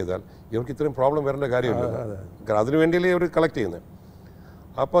സ്പെൻഡ് ചെയ്താൽ ഇവർക്ക് ഇത്രയും പ്രോബ്ലം വരേണ്ട കാര്യമില്ല. കാരണം അതിനു വേണ്ടിയല്ലേ ഇവർ കളക്ട് ചെയ്യുന്നത്.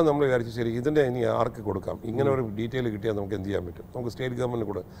 അപ്പോൾ നമ്മൾ വിചാരിച്ചു ശരി ഇതിൻ്റെ ഇനി ആർക്ക് കൊടുക്കാം, ഇങ്ങനെ ഒരു ഡീറ്റെയിൽ കിട്ടിയാൽ നമുക്ക് എന്ത് ചെയ്യാൻ പറ്റും, നമുക്ക് സ്റ്റേറ്റ് ഗവൺമെൻറ്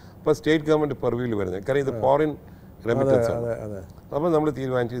കൂടെ. അപ്പോൾ സ്റ്റേറ്റ് ഗവൺമെൻറ് പെർവ്യൂവിൽ വരുന്നത്, കാര്യം ഇത് ഫോറിൻ റെമിറ്റൻസ് ആണ്. അപ്പോൾ നമ്മൾ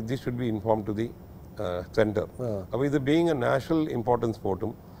തീരുമാനിച്ചു this should be inform to the centre. അപ്പോൾ ഇത് being A national importance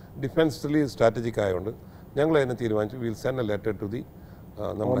പോർട്ടും ഡിഫൻസിലി strategic ആയതുകൊണ്ട് ഞങ്ങൾ അതിനെ തീരുമാനിച്ചു will send A letter to the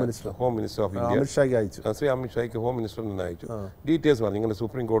home minister of India, Shri Amit ഷായ്ക്ക് home മിനിസ്റ്ററിന് തന്നെ അയച്ചു. ഡീറ്റെയിൽസ് പറഞ്ഞു, ഇങ്ങനെ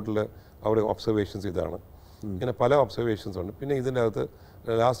സുപ്രീം കോർട്ടിൽ അവിടെ ഒബ്സർവേഷൻസ് ഇതാണ്, ഇങ്ങനെ പല ഒബ്സർവേഷൻസ് ഉണ്ട്. പിന്നെ ഇതിൻ്റെ അകത്ത്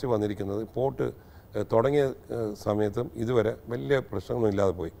ലാസ്റ്റ് വന്നിരിക്കുന്നത് പോർട്ട് തുടങ്ങിയ സമയത്തും ഇതുവരെ വലിയ പ്രശ്നമൊന്നും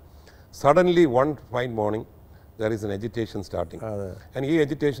ഇല്ലാതെ പോയി. Suddenly one fine morning there is an agitation starting. And ഈ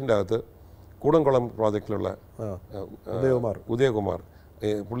എജിറ്റേഷൻ്റെ അകത്ത് കൂടംകുളം പ്രോജക്റ്റിലുള്ള ഉദയകുമാർ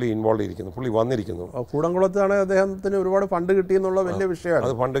പുള്ളി ഇൻവോൾവ് ചെയ്തിരിക്കുന്നു, പുള്ളി വന്നിരിക്കുന്നു. കൂടംകുളത്താണ് അദ്ദേഹത്തിന് ഒരുപാട് ഫണ്ട് കിട്ടിയെന്നുള്ള വലിയ വിഷയമാണ്.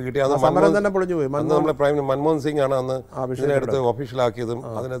 അത് ഫണ്ട് കിട്ടി, അത് നമ്മളെ പ്രൈം മൻമോഹൻ സിംഗ് ആണ് അന്ന് ഇതിനടുത്ത് ഒഫീഷ്യലാക്കിയതും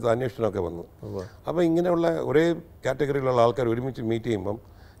അതിനകത്ത് അന്വേഷണമൊക്കെ വന്നു. അപ്പോൾ ഇങ്ങനെയുള്ള ഒരേ കാറ്റഗറിയിലുള്ള ആൾക്കാർ ഒരുമിച്ച് മീറ്റ് ചെയ്യുമ്പം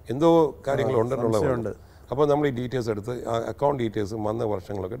എന്തോ കാര്യങ്ങളുണ്ടെന്നുള്ളതുണ്ട്. അപ്പോൾ നമ്മൾ ഈ ഡീറ്റെയിൽസ് എടുത്ത് അക്കൗണ്ട് ഡീറ്റെയിൽസും വന്ന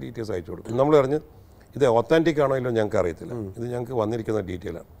വർഷങ്ങളൊക്കെ ഡീറ്റെയിൽസ് അയച്ചു കൊടുക്കും. നമ്മൾ പറഞ്ഞ് ഇത് ഒത്തൻറ്റിക് ആണോ ഇല്ലോ ഞങ്ങൾക്ക് അറിയത്തില്ല, ഇത് ഞങ്ങൾക്ക് വന്നിരിക്കുന്ന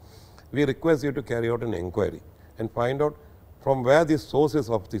ഡീറ്റെയിലാണ്. V request U to carry out N enquiry and find out from where the sources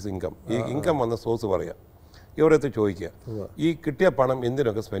of this income. ഈ ഇൻകം വന്ന സോഴ്സ് പറയുക, ഇവരടുത്ത് ചോദിക്കുക, ഈ കിട്ടിയ പണം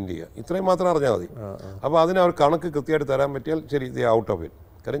എന്തിനൊക്കെ സ്പെൻഡ് ചെയ്യുക, ഇത്രയും മാത്രം അറിഞ്ഞാൽ മതി. അപ്പോൾ അതിന് അവർ കണക്ക് കൃത്യമായിട്ട് തരാൻ പറ്റിയാൽ ശരി, ഇത് ഔട്ട് ഓഫ് ഇറ്റ്.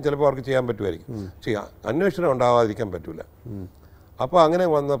 കാര്യം ചിലപ്പോൾ അവർക്ക് ചെയ്യാൻ പറ്റുമായിരിക്കും, പക്ഷേ അന്വേഷണം ഉണ്ടാവാതിരിക്കാൻ പറ്റില്ല. അപ്പോൾ അങ്ങനെ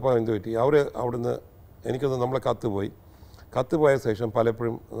വന്നപ്പോൾ എന്ത് പറ്റി, അവർ അവിടുന്ന് എനിക്കൊന്ന് നമ്മളെ കത്ത് പോയ ശേഷം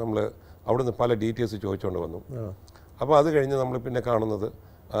പലപ്പോഴും നമ്മൾ അവിടുന്ന് പല ഡീറ്റെയിൽസ് ചോദിച്ചുകൊണ്ട് വന്നു. അപ്പോൾ അത് കഴിഞ്ഞ് നമ്മൾ പിന്നെ കാണുന്നത്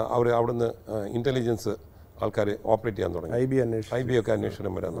അവർ അവിടുന്ന് ഇൻ്റലിജൻസ് ആൾക്കാർ ഓപ്പറേറ്റ് ചെയ്യാൻ തുടങ്ങി. ഐ ബി ഒക്കെ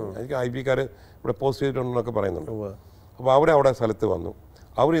അന്വേഷണം വരാൻ തുടങ്ങി. എനിക്ക് ഐ ബിക്കാർ ഇവിടെ പോസ്റ്റ് ചെയ്തിട്ടുണ്ടെന്നൊക്കെ പറയുന്നുണ്ട്. അപ്പോൾ അവരവിടെ സ്ഥലത്ത് വന്നു.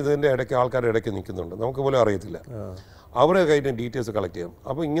 അവർ ഇതിൻ്റെ ഇടയ്ക്ക് ആൾക്കാരുടെ ഇടയ്ക്ക് നിൽക്കുന്നുണ്ട്, നമുക്ക് പോലും അറിയത്തില്ല. അവരെ കയ്യിൽ ഡീറ്റെയിൽസ് കളക്ട് ചെയ്യും.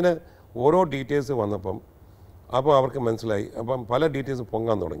 അപ്പോൾ ഇങ്ങനെ ഓരോ ഡീറ്റെയിൽസ് വന്നപ്പം അപ്പോൾ അവർക്ക് മനസ്സിലായി. അപ്പം പല ഡീറ്റെയിൽസ്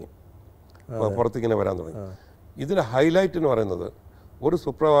പൊങ്ങാൻ തുടങ്ങി, പുറത്തിങ്ങനെ വരാൻ തുടങ്ങി. ഇതിൻ്റെ ഹൈലൈറ്റ് എന്ന് പറയുന്നത് ഒരു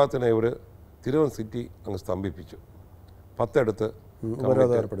സുപ്രഭാതത്തിനെ ഇവർ തിരുവനന്തപുരം സിറ്റി അങ്ങ് സ്തംഭിപ്പിച്ചു. 10 അടുത്ത്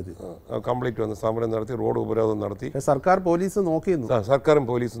കംപ്ലീറ്റ് വന്ന് സമരം നടത്തി, റോഡ് ഉപരോധം നടത്തി. സർക്കാരും പോലീസും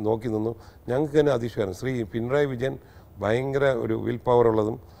നോക്കി നിന്നു. ഞങ്ങൾക്ക് തന്നെ അതിശയമാണ്. ശ്രീ പിണറായി വിജയൻ ഭയങ്കര ഒരു വിൽ പവർ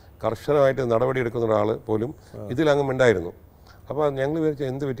ഉള്ളതും കർശനമായിട്ട് നടപടിയെടുക്കുന്ന ഒരാൾ പോലും ഇതിലങ്ങ് ഉണ്ടായിരുന്നു. അപ്പോൾ ഞങ്ങൾ വിചാരിച്ചാൽ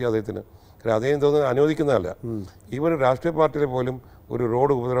എന്ത് പറ്റി അദ്ദേഹത്തിന്? അദ്ദേഹം തോന്നുന്നത് അനുവദിക്കുന്നതല്ല. ഇവർ രാഷ്ട്രീയ പാർട്ടിയിൽ പോലും ഒരു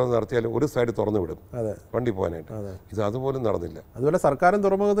റോഡ് ഉപദ്രവം നടത്തിയാലും ഒരു സൈഡ് തുറന്നു വിടും വണ്ടി പോകാനായിട്ട്. ഇത് അതുപോലും നടന്നില്ല. അതുപോലെ സർക്കാരും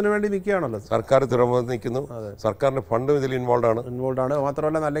തുറമുഖത്തിന് വേണ്ടി നിൽക്കുകയാണല്ലോ. സർക്കാർ തുറമുഖത്ത് നിൽക്കുന്നു, സർക്കാരിൻ്റെ ഫണ്ടും ഇതിൽ ഇൻവോൾവ് ആണ്.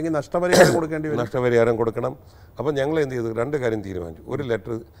 മാത്രമല്ല അല്ലെങ്കിൽ നഷ്ടപരിഹാരം കൊടുക്കണം. അപ്പം ഞങ്ങൾ എന്ത് ചെയ്തു, 2 കാര്യം തീരുമാനിച്ചു. ഒരു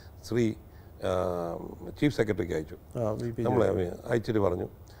ലെറ്റർ ശ്രീ ചീഫ് സെക്രട്ടറിക്ക് അയച്ചു. നമ്മൾ അയച്ചിട്ട് പറഞ്ഞു,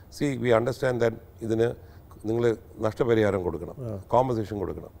 സി വി അണ്ടർസ്റ്റാൻഡ് ദാറ്റ് ഇതിന് നിങ്ങൾ നഷ്ടപരിഹാരം കൊടുക്കണം, കോമ്പൻസേഷൻ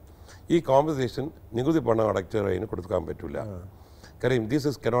കൊടുക്കണം. ഈ കോമ്പൻസേഷൻ നികുതി പണം അടച്ചതിന് കൊടുക്കാൻ പറ്റില്ല. കാര്യം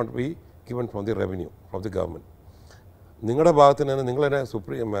this cannot be given from the revenue from the government. നിങ്ങളുടെ ഭാഗത്ത് നിന്ന് നിങ്ങൾ തന്നെ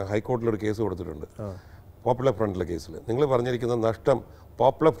ഹൈക്കോടതിയിലൊരു കേസ് കൊടുത്തിട്ടുണ്ട്, പോപ്പുലർ ഫ്രണ്ടിലെ കേസിൽ. നിങ്ങൾ പറഞ്ഞിരിക്കുന്ന നഷ്ടം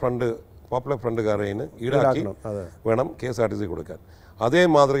പോപ്പുലർ ഫ്രണ്ടുകാരന് ഈടാക്കി വേണം KSRTC കൊടുക്കാൻ. അതേ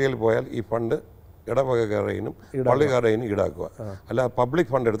മാതൃകയിൽ പോയാൽ ഈ ഫണ്ട് ഇടവകക്കാരെയും പള്ളിക്കാരെയും ഈടാക്കുക, അല്ല പബ്ലിക്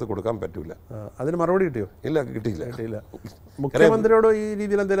ഫണ്ട് എടുത്ത് കൊടുക്കാൻ പറ്റില്ല. അതിന് മറുപടി കിട്ടിയോ? ഇല്ല, കിട്ടിയില്ല. മുഖ്യമന്ത്രിയോട് ഈ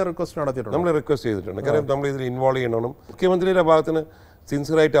രീതിയിൽ എന്തെങ്കിലും റിക്വസ്റ്റ് നടത്തിയിട്ടുണ്ട്? നമ്മൾ റിക്വസ്റ്റ് ചെയ്തിട്ടുണ്ട്. കാര്യം നമ്മൾ ഇതിൽ ഇൻവോൾവ് ചെയ്യണം. മുഖ്യമന്ത്രിയുടെ ഭാഗത്തിന്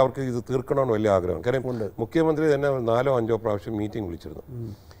സിൻസിയറായിട്ട് അവർക്ക് ഇത് തീർക്കണമെന്ന് വലിയ ആഗ്രഹം. കാര്യം മുഖ്യമന്ത്രി തന്നെ 4-5 പ്രാവശ്യം മീറ്റിംഗ് വിളിച്ചിരുന്നു.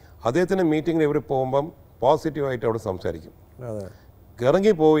 അദ്ദേഹത്തിൻ്റെ മീറ്റിങ്ങിന് ഇവർ പോകുമ്പം പോസിറ്റീവായിട്ട് അവിടെ സംസാരിക്കും.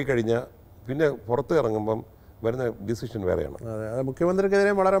 ഇറങ്ങി പോയി കഴിഞ്ഞാൽ പിന്നെ പുറത്ത് ഇറങ്ങുമ്പം വരുന്ന ഡിസിഷൻ വേറെയാണ്.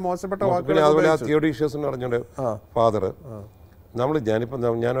 മുഖ്യമന്ത്രിക്കെതിരെ വളരെ മോശപ്പെട്ട വാക്കുകൾ. അതുപോലെ തിയോഡീഷ്യസ് എന്ന് പറഞ്ഞുകൊണ്ട് ഫാദർ,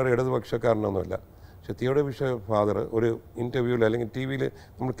 ഞാനൊരു ഇടതുപക്ഷക്കാരനൊന്നുമല്ല, പക്ഷെ തിയോഡീഷ്യസ് ഫാദർ ഒരു ഇൻ്റർവ്യൂവിൽ അല്ലെങ്കിൽ TV-യിൽ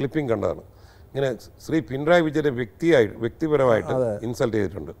നമ്മൾ ക്ലിപ്പിംഗ് കണ്ടതാണ്. ഇങ്ങനെ ശ്രീ പിണറായി വിജയനെ വ്യക്തിപരമായിട്ട് ഇൻസൾട്ട്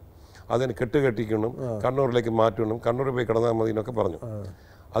ചെയ്തിട്ടുണ്ട്. അതിന് കെട്ടുകെട്ടിക്കണം, കണ്ണൂരിലേക്ക് മാറ്റണം, കണ്ണൂരിൽ പോയി കിടന്നാൽ മതി എന്നൊക്കെ പറഞ്ഞു.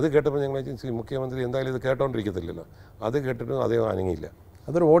 അത് കേട്ടപ്പോൾ ഞങ്ങൾ മുഖ്യമന്ത്രി എന്തായാലും ഇത് കേട്ടോണ്ടിരിക്കത്തില്ലല്ലോ. അത് കേട്ടിട്ടും അദ്ദേഹം അനങ്ങിയില്ല.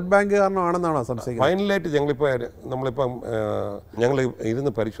 അതൊരു വോട്ട് ബാങ്ക് കാരണമാണെന്നാണോ സംശയിക്കുന്നത്? ഫൈനലായിട്ട് നമ്മളിപ്പം ഞങ്ങൾ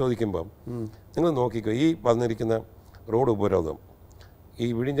ഇരുന്ന് പരിശോധിക്കുമ്പം നിങ്ങൾ നോക്കിക്കോ, ഈ വന്നിരിക്കുന്ന റോഡ് ഉപരോധം, ഈ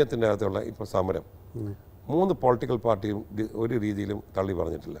വിഴിഞ്ഞത്തിൻ്റെ അകത്തുള്ള ഇപ്പോൾ സമരം, 3 പൊളിറ്റിക്കൽ പാർട്ടിയും ഒരു രീതിയിലും തള്ളി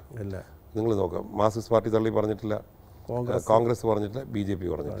പറഞ്ഞിട്ടില്ല. നിങ്ങൾ നോക്കാം, മാർക്സിസ്റ്റ് പാർട്ടി തള്ളി പറഞ്ഞിട്ടില്ല, കോൺഗ്രസ് പറഞ്ഞിട്ടില്ല, BJP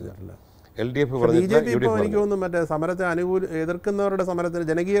പറഞ്ഞിട്ടില്ല, LDF പറഞ്ഞിട്ടില്ല. എനിക്ക് തോന്നുന്നു മറ്റേ സമരത്തെ എതിർക്കുന്നവരുടെ സമരത്തിന്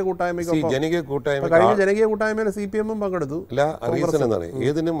ജനകീയ കൂട്ടായ്മയിൽ CPM പങ്കെടുത്തു. അല്ല, റീസൺ എന്താണ്?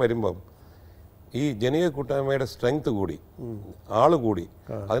 ഏതിനും വരുമ്പം ഈ ജനകീയ കൂട്ടായ്മയുടെ സ്ട്രെങ്ത് കൂടി, ആള് കൂടി,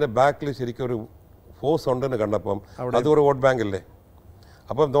 അതിന്റെ ബാക്കിൽ ശരിക്കും ഒരു ഫോഴ്സ് ഉണ്ടെന്ന് കണ്ടപ്പം അതൊരു വോട്ട് ബാങ്ക് അല്ലേ.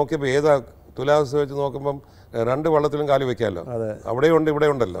 അപ്പം നോക്കിയപ്പോൾ ഏതാ തുലാസ് വെച്ച് നോക്കുമ്പം 2 വള്ളത്തിലും കാലി വെക്കാമല്ലോ. അവിടെയുണ്ട്, ഇവിടെ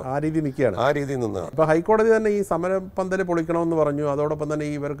ഉണ്ടല്ലോ. ആ രീതി നിന്നാണ്. ഇപ്പൊ ഹൈക്കോടതി തന്നെ ഈ സമരപന്തല് പൊളിക്കണമെന്ന് പറഞ്ഞു. അതോടൊപ്പം തന്നെ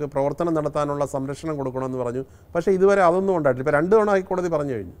ഇവർക്ക് പ്രവർത്തനം നടത്താനുള്ള സംരക്ഷണം കൊടുക്കണമെന്ന് പറഞ്ഞു. പക്ഷേ ഇതുവരെ അതൊന്നും ഉണ്ടായിട്ടില്ല. ഇപ്പൊ 2 തവണ ഹൈക്കോടതി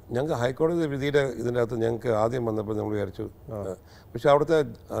പറഞ്ഞു കഴിഞ്ഞു. ഞങ്ങൾക്ക് ഹൈക്കോടതി വിധിയുടെ ഇതിൻ്റെ അകത്ത് ഞങ്ങൾക്ക് ആദ്യം വന്നപ്പോൾ നമ്മൾ വിചാരിച്ചു, പക്ഷെ അവിടുത്തെ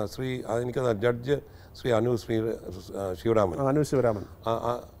എനിക്ക് ജഡ്ജ് ശ്രീ ശിവരാമൻ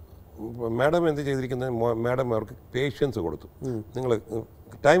മാഡം എന്ത് ചെയ്തിരിക്കുന്നത്, മാഡം അവർക്ക് പേഷ്യൻസ് കൊടുത്തു, നിങ്ങൾ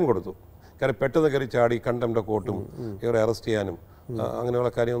ടൈം കൊടുത്തു. കാര്യം പെട്ടെന്ന് കയറി ചാടി കണ്ടംപ്റ്റ് കോർട്ടും ഇവരെ അറസ്റ്റ് ചെയ്യാനും അങ്ങനെയുള്ള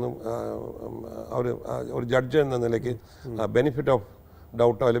കാര്യമൊന്നും അവർ ഒരു ജഡ്ജ് എന്ന നിലയ്ക്ക് ബെനിഫിറ്റ് ഓഫ്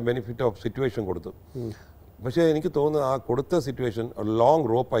ഡൗട്ടോ അല്ലെങ്കിൽ ബെനിഫിറ്റ് ഓഫ് സിറ്റുവേഷൻ കൊടുത്തു. പക്ഷേ എനിക്ക് തോന്നുന്നു ആ കൊടുത്ത സിറ്റുവേഷൻ ലോങ്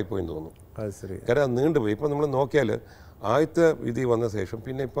റോപ്പായി പോയെന്ന് തോന്നുന്നു. കാരണം അത് നീണ്ടുപോയി. ഇപ്പം നമ്മൾ നോക്കിയാൽ ആദ്യത്തെ വിധി വന്ന ശേഷം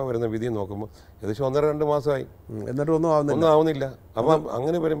പിന്നെ ഇപ്പം വരുന്ന വിധി നോക്കുമ്പോൾ ഏകദേശം 1-2 മാസമായി, എന്നിട്ട് ഒന്നും ആവുന്നില്ല. അപ്പം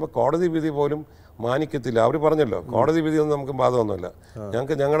അങ്ങനെ വരുമ്പോൾ കോടതി വിധി പോലും മാനിക്കത്തില്ല. അവർ പറഞ്ഞല്ലോ കോടതി വിധി ഒന്നും നമുക്ക് ബാധകമൊന്നുമില്ല,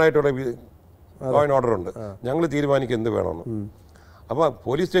 ഞങ്ങൾക്ക് ഞങ്ങളായിട്ടുള്ള ഓർഡർ ഉണ്ട്, ഞങ്ങൾ തീരുമാനിക്കും എന്ത് വേണമെന്ന്. അപ്പോൾ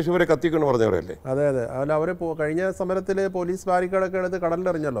പോലീസ് സ്റ്റേഷൻ വരെ കത്തിക്കുന്നു പറഞ്ഞവരല്ലേ? അതെ അതെ. അല്ല, അവർ കഴിഞ്ഞ സമരത്തിൽ പോലീസ് ബാരിക്കേഡൊക്കെ എടുത്ത്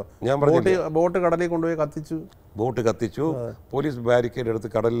കടലിലെറിഞ്ഞല്ലോ. ഞാൻ പറഞ്ഞു ബോട്ട് കടലിൽ കൊണ്ടുപോയി കത്തിച്ചു, ബോട്ട് കത്തിച്ചു, പോലീസ് ബാരിക്കേഡ് എടുത്ത്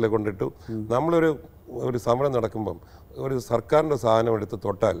കടലിൽ കൊണ്ടിട്ടു. ഒരു സമരം നടക്കുമ്പം ഒരു സർക്കാരിൻ്റെ സാധനം എടുത്ത്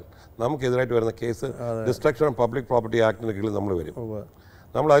തൊട്ടാൽ നമുക്കെതിരായിട്ട് വരുന്ന case destruction of public property ആക്ടിന് കീഴിൽ നമ്മൾ വരും.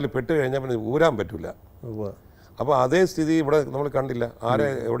 നമ്മൾ അതിൽ പെട്ട് കഴിഞ്ഞാൽ പിന്നെ ഊരാൻ പറ്റില്ല. അപ്പോൾ അതേ സ്ഥിതി ഇവിടെ നമ്മൾ കണ്ടില്ല.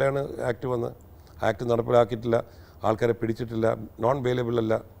 എവിടെയാണ് ആക്ട് വന്ന്? ആക്ട് നടപ്പിലാക്കിയിട്ടില്ല, ആൾക്കാരെ പിടിച്ചിട്ടില്ല, നോൺ ബെയിലബിൾ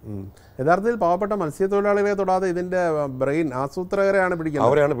അല്ല. യഥാർത്ഥത്തിൽ പാവപ്പെട്ട മത്സ്യത്തൊഴിലാളികളെ തൊടാതെ ഇതിന്റെ ബ്രെയിൻ ആസൂത്രകരെയാണ് പിടിക്കുന്നത്,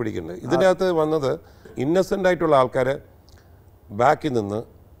 അവരെയാണ് പിടിക്കുന്നത്. ഇതിൻ്റെ അകത്ത് വന്നത് ഇന്നസെൻ്റ് ആയിട്ടുള്ള ആൾക്കാരെ ബാക്കിൽ നിന്ന്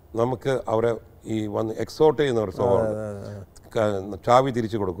നമുക്ക് അവരെ ഈ വന്ന് എക്സോർട്ട് ചെയ്യുന്ന ഒരു സ്വഭാവം, ചാവി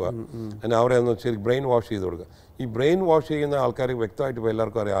തിരിച്ചു കൊടുക്കുക, അതിന് അവരെ ഒന്ന് ശരി ബ്രെയിൻ വാഷ് ചെയ്ത് കൊടുക്കുക. ഈ ബ്രെയിൻ വാഷ് ചെയ്യുന്ന ആൾക്കാർ വ്യക്തമായിട്ട് ഇപ്പോൾ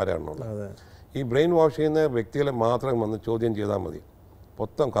എല്ലാവർക്കും അറിയാം ആരാണെന്നുള്ളത്. ഈ ബ്രെയിൻ വാഷ് ചെയ്യുന്ന വ്യക്തികളെ മാത്രം വന്ന് ചോദ്യം ചെയ്താൽ മതി,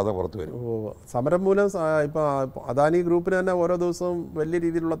 മൊത്തം കഥ പുറത്തു വരും. സമരം മൂലം ഇപ്പം അദാനി ഗ്രൂപ്പിന് തന്നെ ഓരോ ദിവസവും വലിയ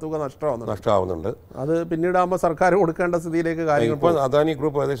രീതിയിലുള്ള തുക നഷ്ടമാവുന്നുണ്ട്. അത് പിന്നീടാകുമ്പോൾ സർക്കാർ കൊടുക്കേണ്ട സ്ഥിതിയിലേക്ക് കാര്യങ്ങൾ. ഇപ്പോൾ അദാനി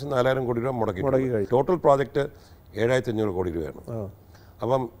ഗ്രൂപ്പ് ഏകദേശം 4000 കോടി രൂപ മുടക്കി. ടോട്ടൽ പ്രോജക്റ്റ് 7500 കോടി രൂപയാണ്.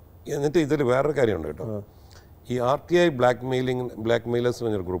 അപ്പം എന്നിട്ട് ഇതിൽ വേറൊരു കാര്യമുണ്ട് കേട്ടോ. ഈ RTI ബ്ലാക്ക് മെയിലേഴ്സ്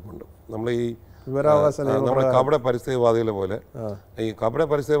എന്നൊരു ഗ്രൂപ്പുണ്ട്. നമ്മൾ ഈ നമ്മുടെ കപട പരിസ്ഥിതിവാദികളെ പോലെ ഈ കപട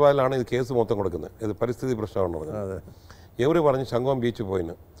പരിസ്ഥിതിവാദികളാണ് ഈ കേസ് മൊത്തം കൊടുക്കുന്നത്. ഇത് പരിസ്ഥിതി പ്രശ്നമാണെന്ന് പറഞ്ഞത്. ഇവർ പറഞ്ഞ് ശംഖുവം ബീച്ച്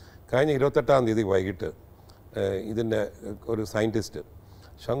പോയിന് കഴിഞ്ഞ 28-ാം തീയതി വൈകിട്ട് ഇതിൻ്റെ ഒരു സയൻറ്റിസ്റ്റ്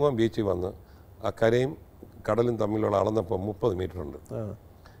ശംഖുവം ബീച്ചിൽ വന്ന് ആ കരയും കടലും തമ്മിലുള്ള അളന്നപ്പം 30 മീറ്റർ ഉണ്ട്.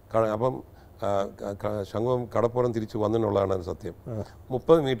 അപ്പം ശംഖുവം കടപ്പുറം തിരിച്ച് വന്നെന്നുള്ളതാണ് സത്യം.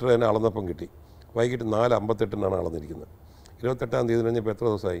 30 മീറ്റർ തന്നെ അളന്നപ്പം കിട്ടി. വൈകിട്ട് 4:58 അളന്നിരിക്കുന്നത്. 28-ാം തീയതി കഴിഞ്ഞപ്പോൾ എത്ര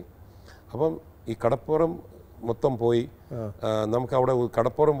ദിവസമായി? അപ്പം ഈ കടപ്പുറം മൊത്തം പോയി, നമുക്കവിടെ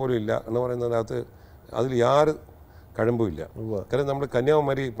കടപ്പുറം പോലും ഇല്ല എന്ന് പറയുന്നതിനകത്ത് അതിൽ യാതൊരു കഴമ്പുമില്ല. കാരണം നമ്മൾ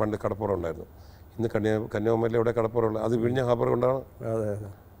കന്യാകുമാരി പണ്ട് കടപ്പുറം ഉണ്ടായിരുന്നു. ഇന്ന് കന്യാകുമാരിയിൽ എവിടെ കടപ്പുറമുള്ള? അത് വിഴിഞ്ഞ ഹാബർ കൊണ്ടാണ്.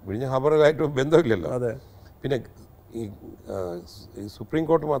 വിഴിഞ്ഞ ഹാബറുമായിട്ട് ബന്ധമില്ലല്ലോ. പിന്നെ ഈ സുപ്രീം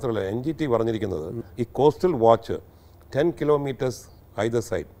കോർട്ട് മാത്രമല്ല, NGT പറഞ്ഞിരിക്കുന്നത് ഈ coastal watch 10 kilometres either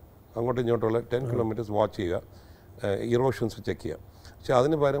side, അങ്ങോട്ടും ഇങ്ങോട്ടുള്ള 10 കിലോമീറ്റേഴ്സ് വാച്ച് ചെയ്യുക, ഇറോഷൻസ് ചെക്ക് ചെയ്യുക. പക്ഷേ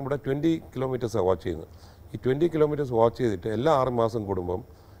അതിന് പകരം ഇവിടെ 20 കിലോമീറ്റേഴ്സാണ് വാച്ച് ചെയ്യുന്നത്. ഈ 20 കിലോമീറ്റേഴ്സ് വാച്ച് ചെയ്തിട്ട് എല്ലാ 6 മാസം കൂടുമ്പം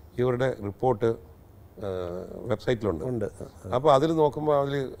ഇവരുടെ റിപ്പോർട്ട് വെബ്സൈറ്റിലുണ്ട്. അപ്പോൾ അതിൽ നോക്കുമ്പോൾ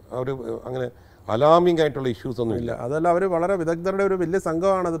അവർ അങ്ങനെ അലാമിംഗ് ആയിട്ടുള്ള ഇഷ്യൂസ് ഒന്നും ഇല്ല. അതല്ല, അവർ വളരെ വിദഗ്ധരുടെ ഒരു വലിയ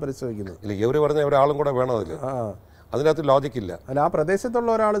സംഘമാണ് അത് പരിശോധിക്കുന്നത്. ഇല്ല, ഇവർ പറഞ്ഞ ഒരാളും കൂടെ വേണം അതിൽ. അതിനകത്ത് ലോജിക്കില്ല. അല്ല, ആ പ്രദേശത്തുള്ള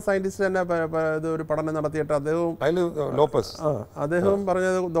ഒരാൾ സയന്റിസ്റ്റ് തന്നെ ഒരു പഠനം നടത്തിയിട്ട് അദ്ദേഹം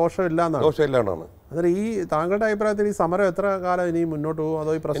പറഞ്ഞത് ദോഷമില്ലാന്നാണ്. അതായത് ഈ താങ്കളുടെ അഭിപ്രായത്തിൽ ഈ സമരം എത്ര കാലം ഇനി മുന്നോട്ട് പോകും?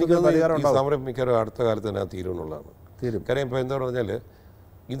 അതോ ഈ പ്രശ്നത്തിന് പരിഹാരം ഉണ്ടാവും? സമരം മിക്കവാറും അടുത്ത കാലത്ത് തന്നെ തീരുമെന്നുള്ളതാണ്. കാര്യം ഇപ്പോൾ എന്താ പറഞ്ഞാൽ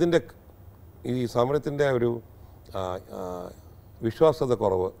ഇതിൻ്റെ ഈ സമരത്തിൻ്റെ ഒരു വിശ്വാസ്യത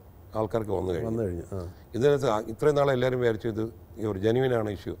കുറവ് ആൾക്കാർക്ക് വന്നു കഴിഞ്ഞു. ഇതിനകത്ത് ഇത്രയും നാളെ എല്ലാവരും വിചാരിച്ചു ഇത് ഒരു ജെന്യുവിനാണ്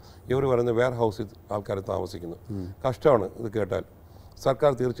ഇഷ്യൂ. ഇവർ പറയുന്നത് വെയർ ഹൗസിൽ ആൾക്കാർ താമസിക്കുന്നു. കഷ്ടമാണ് ഇത് കേട്ടാൽ.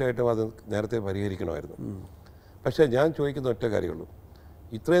 സർക്കാർ തീർച്ചയായിട്ടും അത് നേരത്തെ പരിഹരിക്കണമായിരുന്നു. പക്ഷേ ഞാൻ ചോദിക്കുന്ന ഒറ്റ കാര്യമുള്ളൂ,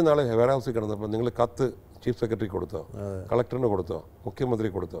 ഇത്രയും നാളെ വെയർ ഹൗസിൽ കിടന്നപ്പോൾ നിങ്ങൾ കത്ത് ചീഫ് സെക്രട്ടറി കൊടുത്തോ, കളക്ടറിന് കൊടുത്തോ, മുഖ്യമന്ത്രി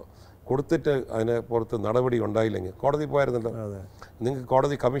കൊടുത്തിട്ട് അതിനെ പുറത്ത് നടപടി ഉണ്ടായില്ലെങ്കിൽ കോടതി പോയായിരുന്നല്ലോ. നിങ്ങൾക്ക്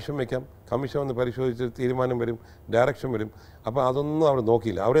കോടതി കമ്മീഷൻ വയ്ക്കാം, കമ്മീഷൻ വന്ന് പരിശോധിച്ച് തീരുമാനം വരും, ഡയറക്ഷൻ വരും. അപ്പോൾ അതൊന്നും അവർ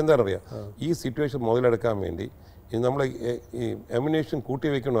നോക്കിയില്ല. അവരെന്താണെന്നറിയാം, ഈ സിറ്റുവേഷൻ മുതലെടുക്കാൻ വേണ്ടി നമ്മൾ ഈ എമിനേഷൻ കൂട്ടി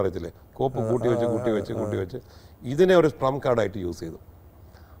വയ്ക്കണമെന്ന് അറിയത്തില്ലേ, കോപ്പ് കൂട്ടി വെച്ച് ഇതിനെ ഒരു ട്രംപ് കാർഡായിട്ട് യൂസ് ചെയ്തു.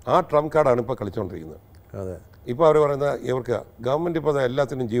 ആ ട്രംപ് കാർഡാണ് ഇപ്പോൾ കളിച്ചുകൊണ്ടിരിക്കുന്നത്. ഇപ്പോൾ അവർ പറയുന്നത് ഇവർക്ക് ഗവൺമെൻറ് ഇപ്പോൾ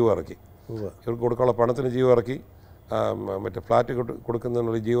എല്ലാത്തിനും ജീവം ഇറക്കി, ഇവർക്ക് കൊടുക്കാനുള്ള പണത്തിന് ജീവം ഇറക്കി, മറ്റേ ഫ്ലാറ്റ്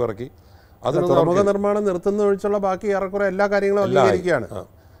കൊടുക്കുന്നതിനുള്ള ജീവം ഇറക്കി. തുറമുഖ നിർമ്മാണം നിർത്തുന്ന ഒഴിച്ചുള്ള ബാക്കി ഏറെക്കുറെ എല്ലാ കാര്യങ്ങളും അംഗീകരിക്കുകയാണ്.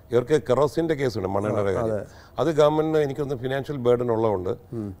 ഇവർക്ക് കെറോസിൻ്റെ കേസുണ്ട്, മണ്ണെണ്ണയുടെ കാര്യം. അത് ഗവൺമെൻറ്റിന് എനിക്കൊന്ന് ഫിനാൻഷ്യൽ ബേർഡൻ ഉള്ളതുകൊണ്ട്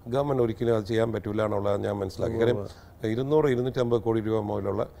ഗവൺമെൻറ് ഒരിക്കലും അത് ചെയ്യാൻ പറ്റില്ല എന്നുള്ളത് ഞാൻ മനസ്സിലാക്കി. കാര്യം 200-250 കോടി രൂപ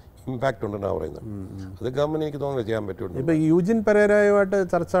മുതലുള്ള ഇമ്പാക്റ്റ് ഉണ്ടെന്നാണ് പറയുന്നത്. അത് ഗവൺമെൻറ് എനിക്ക് തോന്നുന്നത് ചെയ്യാൻ പറ്റുള്ളൂ. ഇപ്പോൾ യൂജിൻ പെരേരയുമായിട്ട്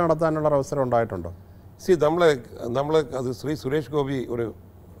ചർച്ച നടത്താനുള്ള അവസരം ഉണ്ടായിട്ടുണ്ടോ? നമ്മളെ അത് ശ്രീ സുരേഷ് ഗോപി ഒരു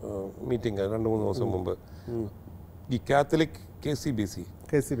മീറ്റിംഗ് 2-3 ദിവസം മുമ്പ് ഈ കാത്തലിക് KCBC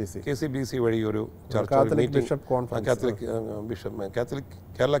വഴി ഒരു ചർച്ച,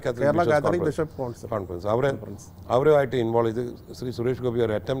 കേരള കാത്തലിക് ബിഷപ്പ് കോൺഫറൻസ് അവരുമായിട്ട് ഇൻവോൾവ് ചെയ്ത് ശ്രീ സുരേഷ് ഗോപി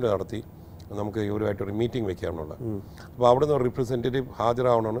ഒരു അറ്റംപ്റ്റ് നടത്തി നമുക്ക് ഇവരുമായിട്ടൊരു മീറ്റിംഗ് വെക്കാമെന്നുള്ള. അപ്പോൾ അവിടെ നിന്ന് ഒരു റിപ്രസെൻറ്റേറ്റീവ്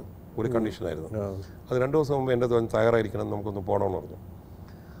ഹാജരാവണമെന്ന് ഒരു കണ്ടീഷനായിരുന്നു. അത് 2 ദിവസം മുമ്പ് എൻ്റെ തയ്യാറായിരിക്കണം, നമുക്കൊന്ന് പോകണമെന്ന് പറഞ്ഞു.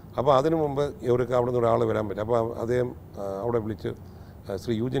 അപ്പോൾ അതിനു മുമ്പ് ഇവർക്ക് അവിടെ നിന്ന് ഒരാൾ വരാൻ പറ്റും. അപ്പോൾ അദ്ദേഹം അവിടെ വിളിച്ച്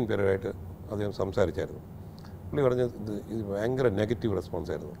ശ്രീ യൂജിൻ പെരയുമായിട്ട് അദ്ദേഹം സംസാരിച്ചായിരുന്നു. പുള്ളി പറഞ്ഞ് ഇത് ഭയങ്കര നെഗറ്റീവ്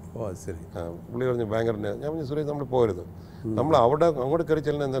റെസ്പോൺസ് ആയിരുന്നു. പുള്ളി പറഞ്ഞ് ഭയങ്കര ഞാൻ പറഞ്ഞു സുരേഷ് നമ്മൾ പോരുത്, നമ്മൾ അവിടെ അങ്ങോട്ട് കയറി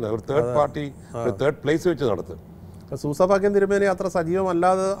ചെല്ലുന്ന എന്താണ് ഒരു തേർഡ് പാർട്ടി ഒരു തേർഡ് പ്ലേസ് വെച്ച് നടത്തും. സൂസഭാഗ്യം തിരുമേനി അത്ര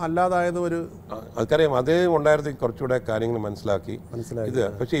അല്ലാതായത് ഒരു അതൊക്കറിയാം. അദ്ദേഹം ഉണ്ടായിരുന്ന കുറച്ചുകൂടെ കാര്യങ്ങൾ മനസ്സിലാക്കി ഇത്.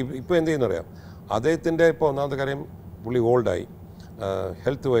 പക്ഷേ ഇപ്പോൾ എന്ത് ചെയ്യുന്നറിയാം, അദ്ദേഹത്തിൻ്റെ ഇപ്പോൾ ഒന്നാമത്തെ കാര്യം പുള്ളി ഓൾഡായി,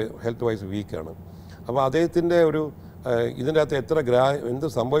 ഹെൽത്ത് വൈസ് വീക്കാണ്. അപ്പോൾ അദ്ദേഹത്തിൻ്റെ ഒരു ഇതിൻ്റെ അകത്ത് എത്ര എന്ത്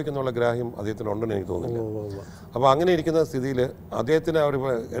സംഭവിക്കുന്നുള്ള ഗ്രാഹ്യം അദ്ദേഹത്തിന് ഉണ്ടെന്ന് എനിക്ക് തോന്നുന്നില്ല. അപ്പോൾ അങ്ങനെ ഇരിക്കുന്ന സ്ഥിതിയിൽ അദ്ദേഹത്തിന് അവർ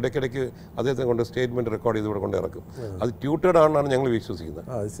ഇടയ്ക്കിടയ്ക്ക് അദ്ദേഹത്തെ കൊണ്ട് സ്റ്റേറ്റ്മെൻറ്റ് റെക്കോർഡ് ചെയ്ത് ഇവിടെ കൊണ്ട് ഇറക്കും. അത് ട്യൂട്ടഡ് ആണെന്നാണ് ഞങ്ങൾ വിശ്വസിക്കുന്നത്.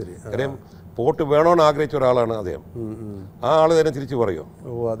 കാര്യം പോട്ട് വേണമെന്ന് ആഗ്രഹിച്ച ഒരാളാണ് അദ്ദേഹം. ആ ആൾ തന്നെ തിരിച്ചു പറയുമോ?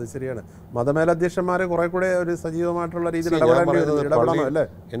 അത് ശരിയാണ്. മതമേലധ്യക്ഷന്മാരെ കുറെ കൂടെ ഒരു സജീവമായിട്ടുള്ള രീതിയിൽ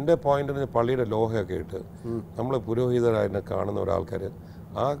എൻ്റെ പോയിന്റ് പള്ളിയുടെ ലോഹയൊക്കെ ഇട്ട് നമ്മൾ പുരോഹിതരായിട്ട് കാണുന്ന ഒരാൾക്കാർ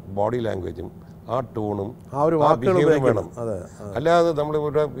ആ ബോഡി ലാംഗ്വേജും ആ ടൂണും ആ ബിഹേവിയറും വേണം. അല്ലാതെ നമ്മൾ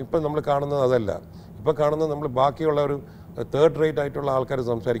ഇവിടെ ഇപ്പം നമ്മൾ കാണുന്നത് അതല്ല. ഇപ്പം കാണുന്നത് നമ്മൾ ബാക്കിയുള്ള ഒരു തേർഡ് റേറ്റ് ആയിട്ടുള്ള ആൾക്കാർ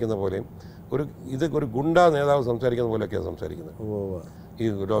സംസാരിക്കുന്ന പോലെയും ഒരു ഗുണ്ടാ നേതാവ് സംസാരിക്കുന്ന പോലെയൊക്കെയാണ് സംസാരിക്കുന്നത്. ഈ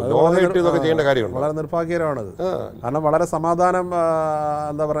ലോഹയിട്ട് ഇതൊക്കെ ചെയ്യേണ്ട കാര്യമുണ്ട്. വളരെ നിർഭാഗ്യകരമാണത്. കാരണം വളരെ സമാധാനം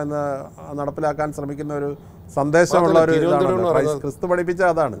എന്താ പറയുന്ന നടപ്പിലാക്കാൻ ശ്രമിക്കുന്ന ഒരു സന്ദേശമുള്ള ഒരു ക്രിസ്തു പഠിപ്പിച്ച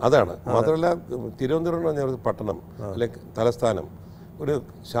അതാണ്. മാത്രമല്ല തിരുവനന്തപുരം എന്ന് പറഞ്ഞ ഒരു പട്ടണം അല്ലെങ്കിൽ തലസ്ഥാനം ഒരു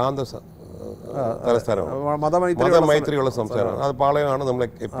ശാന്ത തലസ്ഥാനമാണ്, മതമൈത്രിയുള്ള സംസ്ഥാനമാണ്. അത് പാളയമാണ് നമ്മൾ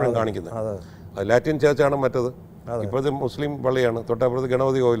എപ്പോഴും കാണിക്കുന്നത്. അത് ലാറ്റിൻ ചേർച്ചാണ് മറ്റത്. ഇപ്പോഴത്തെ മുസ്ലിം പള്ളിയാണ്, തൊട്ടപ്പുറത്ത്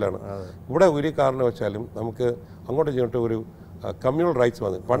ഗണപതി കോവിലാണ്. ഇവിടെ ഒരു കാരണവശാലും നമുക്ക് അങ്ങോട്ട് ചെയ്തിട്ട് ഒരു കമ്മ്യൂണൽ റൈറ്റ്സ്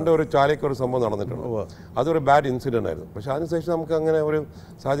വന്നു. പണ്ട് ഒരു ചാലയ്ക്ക് ഒരു സംഭവം നടന്നിട്ടുണ്ട്, അതൊരു ബാഡ് ഇൻസിഡൻ്റ് ആയിരുന്നു. പക്ഷേ അതിനുശേഷം നമുക്ക് അങ്ങനെ ഒരു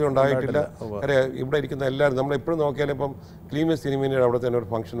സാധ്യത ഉണ്ടായിട്ടില്ല. ഇവിടെ ഇരിക്കുന്ന എല്ലാവരും നമ്മളെപ്പോഴും നോക്കിയാലും ഇപ്പം ക്ലീമിയസ് സിനിമയുടെ അവിടെ തന്നെ ഒരു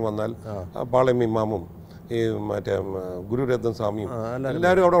ഫംഗ്ഷൻ വന്നാൽ പാളയം ഇമാമും ഈ മറ്റേ ഗുരുരത്നം സ്വാമിയും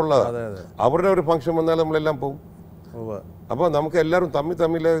എല്ലാവരും അവിടെ ഉള്ളതാണ്. അവരുടെ ഒരു ഫംഗ്ഷൻ വന്നാൽ നമ്മളെല്ലാം പോകും. അപ്പോൾ നമുക്ക് എല്ലാവരും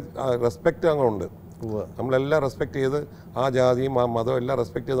തമ്മിൽ റെസ്പെക്റ്റ് അങ്ങുണ്ട്. നമ്മളെല്ലാം റെസ്പെക്ട് ചെയ്ത് ആ ജാതിയും ആ മതവും എല്ലാം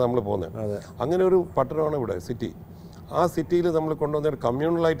റെസ്പെക്ട് ചെയ്ത് നമ്മൾ പോകുന്നത്. അങ്ങനെ ഒരു പട്ടണമാണ് ഇവിടെ സിറ്റി. ആ സിറ്റിയിൽ നമ്മൾ കൊണ്ടുവന്ന ഒരു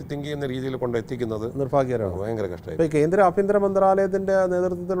കമ്മ്യൂണലായിട്ട് തിങ്ക് ചെയ്യുന്ന രീതിയിൽ കൊണ്ടെത്തിക്കുന്നത് നിർഭാഗ്യകരമാണ്, ഭയങ്കര കഷ്ടമായി. കേന്ദ്ര ആഭ്യന്തര മന്ത്രാലയത്തിന്റെ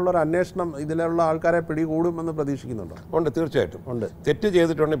നേതൃത്വത്തിലുള്ള ഒരു അന്വേഷണം ഇതിലുള്ള ആൾക്കാരെ പിടികൂടുമെന്ന് പ്രതീക്ഷിക്കുന്നുണ്ടോ? ഉണ്ട്, തീർച്ചയായിട്ടും ഉണ്ട്. തെറ്റ്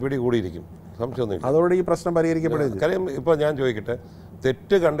ചെയ്തിട്ടുണ്ടെങ്കിൽ പിടികൂടിയിരിക്കും, സംശയമൊന്നുമില്ല. അതോടെ ഈ പ്രശ്നം പരിഹരിക്കപ്പെടും. കാര്യം ഇപ്പോൾ ഞാൻ ചോദിക്കട്ടെ,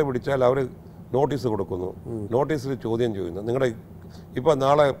 തെറ്റ് കണ്ടുപിടിച്ചാൽ അവർ നോട്ടീസ് കൊടുക്കുന്നു, നോട്ടീസിൽ ചോദ്യം ചെയ്യുന്നു. നിങ്ങളുടെ ഇപ്പോൾ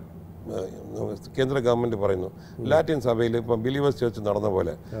നാളെ കേന്ദ്ര ഗവൺമെൻറ് പറയുന്നു ലാറ്റിൻ സഭയിൽ ഇപ്പം ബിലീവേഴ്സ് ചർച്ച് നടന്ന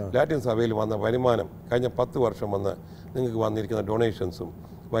പോലെ ലാറ്റിൻ സഭയിൽ വന്ന വരുമാനം കഴിഞ്ഞ 10 വർഷം വന്ന് നിങ്ങൾക്ക് വന്നിരിക്കുന്ന ഡൊണേഷൻസും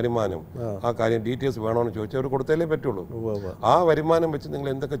വരുമാനം ആ കാര്യം ഡീറ്റെയിൽസ് വേണമെന്ന് ചോദിച്ചാൽ അവർ കൊടുത്താലേ പറ്റുള്ളൂ. ആ വരുമാനം വെച്ച് നിങ്ങൾ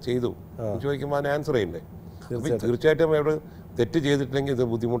എന്തൊക്കെ ചെയ്തു ചോദിക്കുമ്പോൾ അതിന് ആൻസർ ചെയ്യണ്ടേ? തീർച്ചയായിട്ടും അവിടെ തെറ്റ് ചെയ്തിട്ടില്ലെങ്കിൽ ഇത്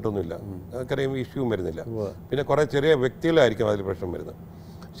ബുദ്ധിമുട്ടൊന്നുമില്ല, കാര്യം ഇഷ്യൂവും വരുന്നില്ല. പിന്നെ കുറേ ചെറിയ വ്യക്തികളായിരിക്കും അതിൽ പ്രശ്നം വരുന്നത്.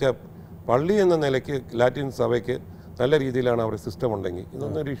 പക്ഷേ പള്ളി എന്ന നിലയ്ക്ക് ലാറ്റിൻ സഭയ്ക്ക് നല്ല രീതിയിലാണ് അവർ സിസ്റ്റം ഉണ്ടെങ്കിൽ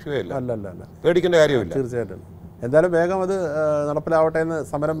ഇതൊന്നും ഒരു ഇഷ്യൂ അല്ല, പേടിക്കേണ്ട കാര്യമില്ല. തീർച്ചയായിട്ടും എന്തായാലും വേഗം അത് നടപ്പിലാവട്ടെ എന്ന്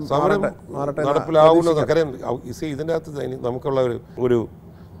സമരം നടപ്പിലാവുന്നത്. കാര്യം ഇതിൻ്റെ അകത്ത് നമുക്കുള്ള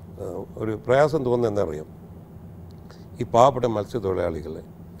ഒരു പ്രയാസം തോന്നുന്നത് എന്താ അറിയാം, ഈ പാവപ്പെട്ട മത്സ്യത്തൊഴിലാളികളെ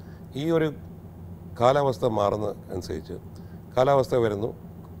ഈ ഒരു കാലാവസ്ഥ മാറുന്ന അനുസരിച്ച് കാലാവസ്ഥ വരുന്നു,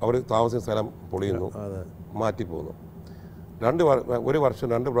 അവർ താമസിക്കുന്ന സ്ഥലം പൊളിയുന്നു, മാറ്റിപ്പോകുന്നു. ഒരു വർഷം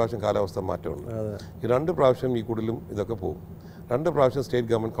 2 പ്രാവശ്യം കാലാവസ്ഥ മാറ്റമുണ്ട്. ഈ 2 പ്രാവശ്യം ഈ കുടിലും ഇതൊക്കെ പോകും. 2 പ്രാവശ്യം സ്റ്റേറ്റ്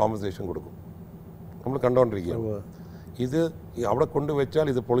ഗവൺമെൻറ് കോമ്പൻസേഷൻ കൊടുക്കും. നമ്മൾ കണ്ടുകൊണ്ടിരിക്കുകയാണ്. ഇത് അവിടെ കൊണ്ടുവച്ചാൽ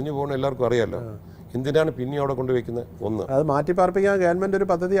ഇത് പൊളിഞ്ഞു പോകുന്ന എല്ലാവർക്കും അറിയാമല്ലോ. എന്തിനാണ് പിന്നെ അവിടെ കൊണ്ടുവയ്ക്കുന്നത്? ഒന്ന്, അത് മാറ്റിപ്പാർപ്പിക്കാൻ ഗവൺമെൻറ് ഒരു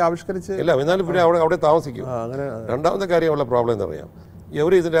പദ്ധതി ആവിഷ്കരിച്ച് ഇല്ല, എന്നാലും പിന്നെ അവിടെ താമസിക്കും. രണ്ടാമത്തെ കാര്യമുള്ള പ്രോബ്ലം എന്താ അറിയാം,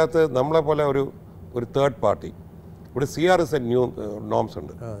 ഇവർ ഇതിൻ്റെ അകത്ത് നമ്മളെ പോലെ ഒരു തേർഡ് പാർട്ടി ഇവിടെ CRS നോംസ്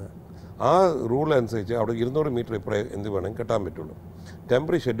ഉണ്ട്. ആ റൂൾ അനുസരിച്ച് അവിടെ 200 മീറ്റർ ഇപ്പുറം എന്ത് വേണമെങ്കിൽ കെട്ടാൻ പറ്റുള്ളൂ.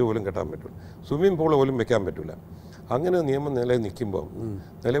 ടെമ്പററി ഷെഡ് പോലും കെട്ടാൻ പറ്റുള്ളൂ. സ്വിമ്മിംഗ് പൂൾ പോലും വെക്കാൻ പറ്റില്ല. അങ്ങനെ നിയമം നിൽക്കുമ്പോൾ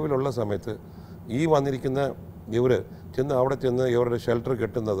നിലവിലുള്ള സമയത്ത് ഈ വന്നിരിക്കുന്ന ഇവർ അവിടെ ചെന്ന് ഇവരുടെ ഷെൽട്ടർ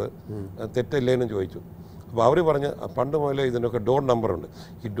കെട്ടുന്നത് തെറ്റല്ലേന്ന് ചോദിച്ചു. അപ്പോൾ അവർ പറഞ്ഞ് പണ്ട് മുതലേ ഇതിനൊക്കെ ഡോർ നമ്പറുണ്ട്.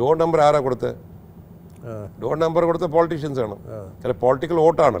 ഈ ഡോർ നമ്പർ ആരാ കൊടുത്തത്? ഡോർ നമ്പർ കൊടുത്ത പോളിറ്റീഷ്യൻസാണ്. കാരണം പൊളിറ്റിക്കൽ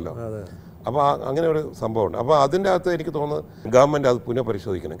വോട്ടാണല്ലോ. അപ്പോൾ അങ്ങനെ ഒരു സംഭവമുണ്ട്. അപ്പോൾ അതിൻ്റെ അകത്ത് എനിക്ക് തോന്നുന്നത് ഗവൺമെൻറ് അത്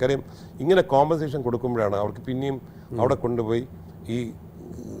പുനഃപരിശോധിക്കണം. കാര്യം ഇങ്ങനെ കോമ്പൻസേഷൻ കൊടുക്കുമ്പോഴാണ് അവർക്ക് പിന്നെയും അവിടെ കൊണ്ടുപോയി ഈ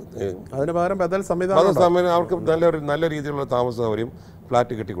അതിന് പകരം ബദൽ സംവിധാനം അവർക്ക് നല്ല രീതിയിലുള്ള താമസ സൗകര്യം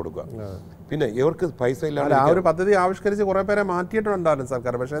ഫ്ലാറ്റ് കെട്ടി കൊടുക്കുക. പിന്നെ ഇവർക്ക് പൈസ ഇല്ലാതെ ആ ഒരു പദ്ധതി ആവിഷ്കരിച്ച് കുറേ പേരെ മാറ്റിയിട്ടുണ്ടായിരുന്നു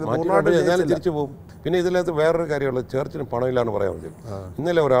സർക്കാർ, പക്ഷേ തിരിച്ചു പോകും. പിന്നെ ഇതിനകത്ത് വേറൊരു കാര്യമുള്ളത്, ചേർച്ചിന് പണമില്ലാന്ന് പറയാൻ പറ്റും.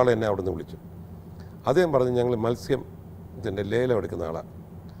 ഇന്നലെ ഒരാൾ എന്നെ അവിടെ നിന്ന് വിളിച്ചു. അദ്ദേഹം പറഞ്ഞു ഞങ്ങൾ മത്സ്യത്തിൻ്റെ ലേലം എടുക്കുന്ന ആളാണ്.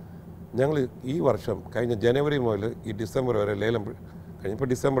 ഞങ്ങൾ ഈ വർഷം കഴിഞ്ഞ ജനുവരി മുതൽ ഈ ഡിസംബർ വരെ ലേലം കഴിഞ്ഞപ്പോൾ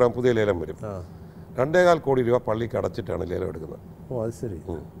ഡിസംബർ പുതിയ ലേലം വരും. 2.25 കോടി രൂപ പള്ളിക്ക് അടച്ചിട്ടാണ് ലേലം എടുക്കുന്നത്. ഓ അത് ശരി.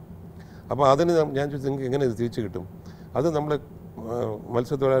 അപ്പോൾ അതിന് ഞാൻ ചോദിച്ചു നിങ്ങൾക്ക് എങ്ങനെ ഇത് തിരിച്ചു കിട്ടും? അത് നമ്മൾ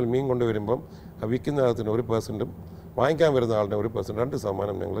മത്സ്യത്തൊഴിലാളി മീൻ കൊണ്ടുവരുമ്പം വിൽക്കുന്ന ആളത്തിന് 1%, വാങ്ങിക്കാൻ വരുന്ന ആളിന് 1%,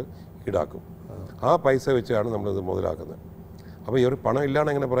 2% ഞങ്ങൾ ഈടാക്കും. ആ പൈസ വെച്ചാണ് നമ്മളിത് മുതലാക്കുന്നത്. അപ്പോൾ ഈ ഒരു പണം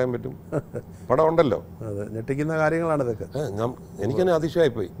ഇല്ലാണ്ട് എങ്ങനെ പറയാൻ പറ്റും? പണം ഉണ്ടല്ലോ. അതെ, ഞെട്ടിക്കുന്ന കാര്യങ്ങളാണ് ഇതൊക്കെ. എനിക്കെന്നെ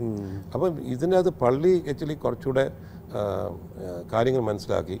അതിശയമായിപ്പോയി. അപ്പം ഇതിനകത്ത് പള്ളി ആക്ച്വലി കുറച്ചുകൂടെ കാര്യങ്ങൾ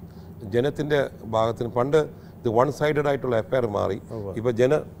മനസ്സിലാക്കി ജനത്തിൻ്റെ ഭാഗത്തിന് പണ്ട് ഇത് വൺ സൈഡഡ് ആയിട്ടുള്ള എഫ്ഐആർ മാറി. ഇപ്പോൾ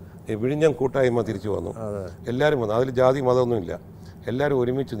വിഴിഞ്ഞം കൂട്ടായ്മ തിരിച്ചു വന്നു. എല്ലാവരും വന്നു. അതിൽ ജാതി മതമൊന്നുമില്ല. എല്ലാവരും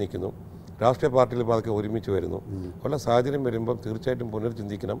ഒരുമിച്ച് നിൽക്കുന്നു. രാഷ്ട്രീയ പാർട്ടികൾ പതൊക്കെ ഒരുമിച്ച് വരുന്നു. ഉള്ള സാഹചര്യം വരുമ്പം തീർച്ചയായിട്ടും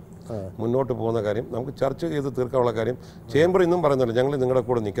പുനർചിന്തിക്കണം. മുന്നോട്ട് പോകുന്ന കാര്യം നമുക്ക് ചർച്ച ചെയ്ത് തീർക്കാനുള്ള കാര്യം ചേംബർ ഇന്നും പറയുന്നില്ല ഞങ്ങൾ നിങ്ങളുടെ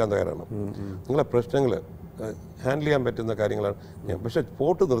കൂടെ നിൽക്കാൻ തയ്യാറാണ്. നിങ്ങളെ പ്രശ്നങ്ങൾ ഹാൻഡിൽ ചെയ്യാൻ പറ്റുന്ന കാര്യങ്ങളാണ്. പക്ഷേ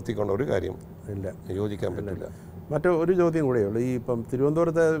പോട്ട് നിർത്തിക്കൊണ്ട് ഒരു കാര്യം ഇല്ല, യോജിക്കാൻ പറ്റില്ല. മറ്റൊരു ചോദ്യം കൂടെയുള്ളൂ. ഈ ഇപ്പം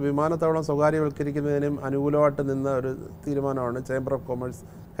തിരുവനന്തപുരത്തെ വിമാനത്താവളം സ്വകാര്യവൽക്കരിക്കുന്നതിനും അനുകൂലമായിട്ട് നിന്ന ഒരു തീരുമാനമാണ് ചേംബർ ഓഫ് കൊമേഴ്സ്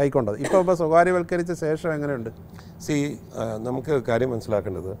കൈക്കൊണ്ടത്. ഇപ്പോൾ സ്വകാര്യവൽക്കരിച്ച ശേഷം എങ്ങനെയുണ്ട്? നമുക്ക് കാര്യം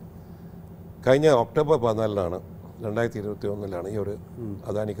മനസ്സിലാക്കേണ്ടത് കഴിഞ്ഞ ഒക്ടോബർ 14 2021 ഈ ഒരു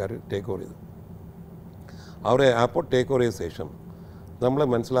അദാനിക്കാർ ടേക്ക് ഓവർ ചെയ്തു. അവരെ എയർപോർട്ട് ടേക്ക് ഓവർ ചെയ്ത ശേഷം നമ്മൾ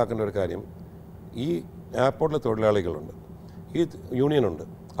മനസ്സിലാക്കേണ്ട ഒരു കാര്യം, ഈ എയർപോർട്ടിലെ തൊഴിലാളികളുണ്ട്, ഈ യൂണിയനുണ്ട്.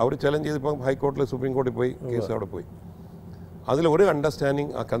 അവർ ചലഞ്ച് ചെയ്തിപ്പം ഹൈക്കോടതിയിൽ സുപ്രീം കോടതി പോയി കേസ് അവിടെ പോയി. അതിലൊരു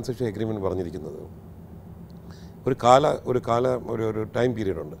അണ്ടർസ്റ്റാൻഡിങ് ആ കൺസെഷൻ എഗ്രിമെൻറ്റ് പറഞ്ഞിരിക്കുന്നത് ഒരു ടൈം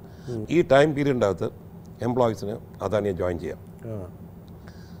പീരീഡ് ഉണ്ട്. ഈ ടൈം പീരീഡിൻ്റെ അകത്ത് എംപ്ലോയീസിന് അദാനിയെ ജോയിൻ ചെയ്യാം.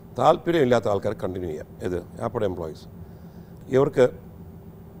 താല്പര്യമില്ലാത്ത ആൾക്കാർ കണ്ടിന്യൂ ചെയ്യാം. ഇത് എയർപോർട്ട് എംപ്ലോയീസ്. ഇവർക്ക്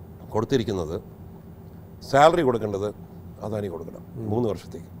കൊടുത്തിരിക്കുന്നത് സാലറി കൊടുക്കേണ്ടത് അദാനി കൊടുക്കണം 3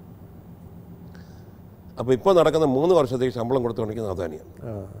 വർഷത്തേക്ക്. അപ്പോൾ ഇപ്പോൾ നടക്കുന്ന 3 വർഷത്തേക്ക് ശമ്പളം കൊടുത്തുകൊണ്ടിരിക്കുന്നത് അദാനിയാണ്.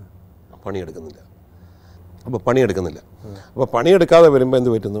 പണിയെടുക്കുന്നില്ല. അപ്പോൾ പണിയെടുക്കാതെ വരുമ്പോൾ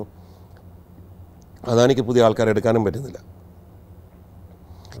എന്ത് പറ്റുന്നു? അദാനിക്ക് പുതിയ ആൾക്കാരെ എടുക്കാനും പറ്റുന്നില്ല.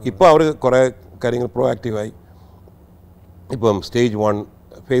 ഇപ്പോൾ അവർ കുറേ കാര്യങ്ങൾ പ്രോആക്റ്റീവായി. ഇപ്പം സ്റ്റേജ് 1,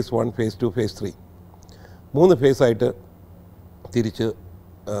 ഫേസ് 1, ഫേസ് 2, ഫേസ് 3 3 ഫേസായിട്ട് തിരിച്ച്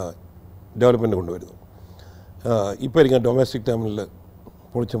ഡെവലപ്മെൻറ്റ് കൊണ്ടുവരുന്നു. ഇപ്പോൾ ഇരിക്കുന്ന ഡൊമസ്റ്റിക് ടെർമിനൽ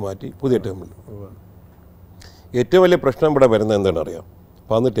പൊളിച്ചു മാറ്റി പുതിയ ടെർമിനൽ. ഏറ്റവും വലിയ പ്രശ്നം ഇവിടെ വരുന്നത് എന്താണെന്ന് അറിയാം?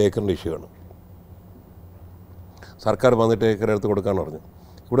 18 ഏക്കറിൻ്റെ ഇഷ്യൂ ആണ്. സർക്കാർ 18 ഏക്കർ എടുത്ത് കൊടുക്കാമെന്ന് പറഞ്ഞു.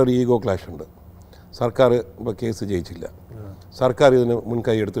 ഇവിടെ ഒരു ഈഗോ ക്ലാഷ് ഉണ്ട്. സർക്കാർ ഇപ്പോൾ കേസ് ജയിച്ചില്ല. സർക്കാർ ഇതിന്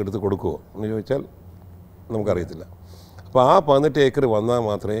മുൻകൈ എടുത്ത് കൊടുക്കുമോ എന്ന് ചോദിച്ചാൽ നമുക്കറിയത്തില്ല. അപ്പോൾ ആ 18 ഏക്കർ വന്നാൽ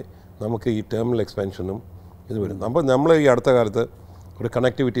മാത്രമേ നമുക്ക് ഈ ടെർമിനൽ എക്സ്പാൻഷനും ഇത് വരും. അപ്പോൾ നമ്മൾ ഈ അടുത്ത കാലത്ത് ഒരു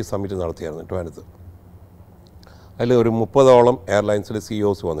കണക്ടിവിറ്റി സമ്മിറ്റ് നടത്തിയായിരുന്നു ട്രിവാൻഡ്രത്ത്. അതിൽ ഒരു 30ഓളം എയർലൈൻസിൽ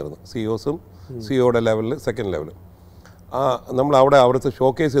CEOs വന്നിരുന്നു. CEOസും സിഒയുടെ ലെവലിൽ സെക്കൻഡ് ലെവൽ. നമ്മൾ അവിടുത്തെ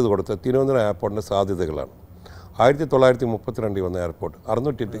ഷോക്കേസ് ചെയ്ത് കൊടുത്ത തിരുവനന്തപുരം എയർപോർട്ടിൻ്റെ സാധ്യതകളാണ്. 1932 വന്ന എയർപോർട്ട്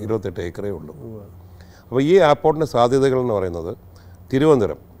 628 ഏക്കറേ ഉള്ളൂ. അപ്പോൾ ഈ എയർപോർട്ടിൻ്റെ സാധ്യതകൾ എന്ന് പറയുന്നത്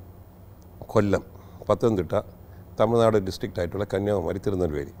തിരുവനന്തപുരം, കൊല്ലം, പത്തനംതിട്ട, തമിഴ്നാട് ഡിസ്ട്രിക്റ്റ് ആയിട്ടുള്ള കന്യാകുമാരി,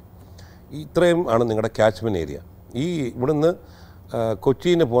 തിരുനെൽവേലി, ഇത്രയും ആണ് നിങ്ങളുടെ ക്യാച്ച്മെൻറ്റ് ഏരിയ. ഈ ഇവിടുന്ന്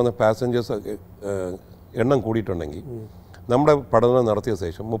കൊച്ചിയിൽ പോകുന്ന പാസഞ്ചേഴ്സ് എണ്ണം കൂടിയിട്ടുണ്ടെങ്കിൽ നമ്മുടെ പഠനം നടത്തിയ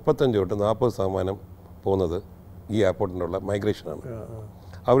ശേഷം 35 തൊട്ട് 40% പോകുന്നത് ഈ എയർപോർട്ടിൻ്റെ ഉള്ള മൈഗ്രേഷനാണ്.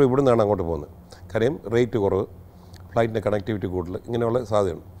 അവർ ഇവിടെ നിന്നാണ് അങ്ങോട്ട് പോകുന്നത്. കാര്യം റേറ്റ് കുറവ്, ഫ്ലൈറ്റിൻ്റെ കണക്ടിവിറ്റി കൂടുതൽ, ഇങ്ങനെയുള്ള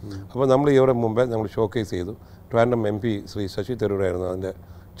സാധ്യതയുണ്ട്. അപ്പോൾ നമ്മൾ ഇവരുടെ മുമ്പേ നമ്മൾ ഷോക്കേസ് ചെയ്തു. ട്രിവാൻഡ്രം MP ശ്രീ ശശി തരൂരായിരുന്നു അതിൻ്റെ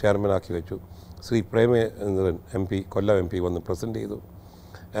ചെയർമാനാക്കി വെച്ചു. ശ്രീ പ്രേമേന്ദ്രൻ MP കൊല്ലം MP വന്ന് പ്രസൻറ്റ് ചെയ്തു.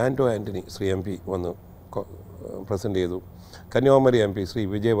 ആൻ്റണി ശ്രീ MP വന്ന് പ്രസൻറ്റ് ചെയ്തു. കന്യാകുമാരി MP ശ്രീ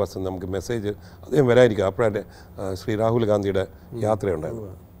വിജയ് വസന്ത് നമുക്ക് മെസ്സേജ് അദ്ദേഹം വരായിരിക്കും. അപ്പോഴത്തെ ശ്രീ രാഹുൽ ഗാന്ധിയുടെ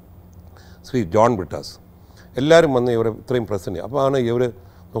യാത്രയുണ്ടായിരുന്നു. ശ്രീ ജോൺ ബ്രിട്ടാസ് എല്ലാവരും വന്ന് ഇവരെ ഇത്രയും പ്രസൻറ്റ് ചെയ്യും. അപ്പോൾ ആണ് ഇവർ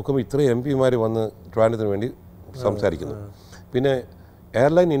നോക്കുമ്പോൾ ഇത്രയും MP-മാർ വന്ന് ട്രിവാൻഡ്രത്തിന് വേണ്ടി സംസാരിക്കുന്നത്. പിന്നെ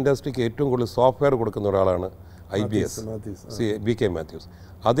എയർലൈൻ ഇൻഡസ്ട്രിക്ക് ഏറ്റവും കൂടുതൽ സോഫ്റ്റ്വെയർ കൊടുക്കുന്ന ഒരാളാണ് IBS BK മാത്യൂസ്.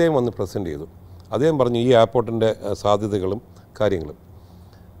 അദ്ദേഹം വന്ന് പ്രസൻറ്റ് ചെയ്തു. അദ്ദേഹം പറഞ്ഞു ഈ എയർപോർട്ടിൻ്റെ സാധ്യതകളും കാര്യങ്ങളും.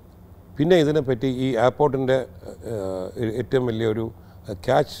 പിന്നെ ഇതിനെപ്പറ്റി ഈ എയർപോർട്ടിൻ്റെ ഏറ്റവും വലിയൊരു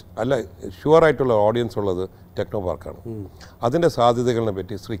ഷുവറായിട്ടുള്ള ഓഡിയൻസ് ഉള്ളത് ടെക്നോ പാർക്കാണ്. അതിൻ്റെ സാധ്യതകളെ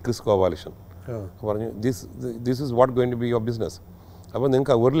പറ്റി ശ്രീ ക്രിസ് ഗോപാലകൃഷ്ണൻ പറഞ്ഞു this is what going to be your business. അപ്പോൾ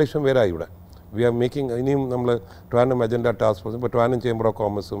നിങ്ങൾക്ക് 1 ലക്ഷം പേരായി ഇവിടെ. വി ആർ മേക്കിംഗ് ഇനിയും നമ്മൾ ട്രിവാൻഡ്രം അജണ്ട ടാസ്ക് ഫോഴ്സ്, ഇപ്പോൾ Trivandrum chamber of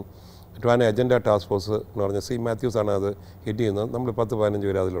കോമേഴ്സും Trivandrum agenda task force എന്ന് പറഞ്ഞ C. മാത്യൂസാണ് അത് ഹെഡ് ചെയ്യുന്നത്. നമ്മൾ 10-15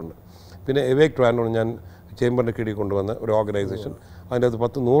 പേര് അതിലുണ്ട്. പിന്നെ എവേക് ട്രിവാൻഡ്രം ഞാൻ ചേംബറിൻ്റെ കീഴിൽ കൊണ്ടുവന്ന ഒരു ഓർഗനൈസേഷൻ, അതിൻ്റെ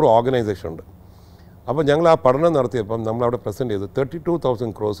അകത്ത് 100 ഓർഗനൈസേഷൻ ഉണ്ട്. അപ്പോൾ ഞങ്ങൾ ആ പഠനം നടത്തിയപ്പം നമ്മളവിടെ പ്രസൻറ്റ് ചെയ്ത്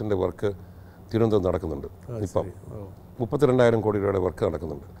 32,000 crores വർക്ക് തിരുവനന്തപുരം നടക്കുന്നുണ്ട്. ഇപ്പം 32,000 കോടി രൂപയുടെ വർക്ക്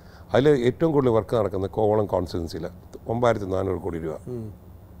നടക്കുന്നുണ്ട്. അതിൽ ഏറ്റവും കൂടുതൽ വർക്ക് നടക്കുന്നത് കോവളം കോൺസ്റ്റിറ്റ്യുവൻസിയിൽ 9,400 കോടി രൂപ.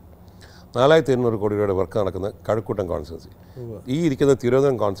 4800 കോടി രൂപയുടെ വർക്ക് നടക്കുന്ന കഴക്കൂട്ടം കോൺസ്റ്റിറ്റ്യുവൻസി. ഈ ഇരിക്കുന്ന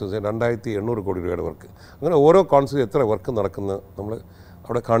തിരുവനന്തപുരം കോൺസ്റ്റിറ്റ്യുവൻസി 2800 കോടി രൂപയുടെ വർക്ക്. അങ്ങനെ ഓരോ കോൺസ്റ്റിറ്റ്യുവൻസി എത്ര വർക്ക് നടക്കുന്ന നമ്മൾ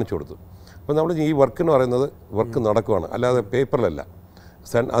അവിടെ കാണിച്ചു കൊടുത്തു. അപ്പോൾ നമ്മൾ ഈ വർക്ക് എന്ന് പറയുന്നത് വർക്ക് നടക്കുവാണ്, അല്ലാതെ പേപ്പറിലല്ല.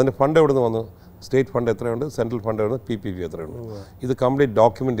 അതിന് ഫണ്ട് എവിടെ നിന്ന് വന്നു? സ്റ്റേറ്റ് ഫണ്ട് എത്രയുണ്ട്, സെൻട്രൽ ഫണ്ട് എവിടെ നിന്ന്, PPP എത്രയുണ്ട്, ഇത് കംപ്ലീറ്റ്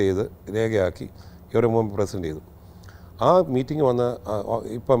ഡോക്യുമെൻ്റ് ചെയ്ത് രേഖയാക്കി ഇവരെ മുമ്പ് പ്രസൻറ്റ് ചെയ്തു. ആ മീറ്റിംഗ് വന്ന്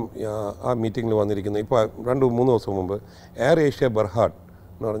ഇപ്പം ആ മീറ്റിങ്ങിൽ വന്നിരിക്കുന്ന ഇപ്പോൾ 2-3 ദിവസം മുമ്പ് എയർ ഏഷ്യ ബെർഹാഡ്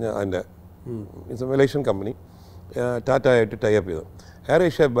എന്ന് പറഞ്ഞാൽ അതിൻ്റെ മലേഷ്യൻ കമ്പനി ടാറ്റ ആയിട്ട് ടൈപ്പ് ചെയ്തു. എയർ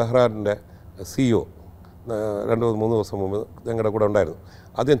ഏഷ്യ ബെർഹാഡിൻ്റെ CEO 2-3 ദിവസം മുമ്പ് ഞങ്ങളുടെ കൂടെ ഉണ്ടായിരുന്നു.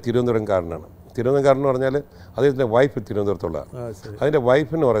 അദ്ദേഹം തിരുവനന്തപുരംകാരനാണ്. തിരുവനന്തപുരംകാരൻ എന്ന് പറഞ്ഞാൽ അദ്ദേഹത്തിൻ്റെ വൈഫ് തിരുവനന്തപുരത്തുള്ള, അതിൻ്റെ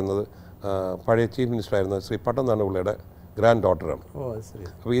വൈഫ് എന്ന് പറയുന്നത് പഴയ ചീഫ് മിനിസ്റ്റർ ആയിരുന്ന ശ്രീ പട്ടംനാണപിള്ളയുടെ ഗ്രാൻഡ് ഡോട്ടറാണ്.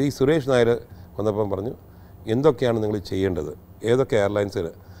 അപ്പോൾ ഈ സുരേഷ് നായർ വന്നപ്പം പറഞ്ഞു എന്തൊക്കെയാണ് നിങ്ങൾ ചെയ്യേണ്ടത്, ഏതൊക്കെ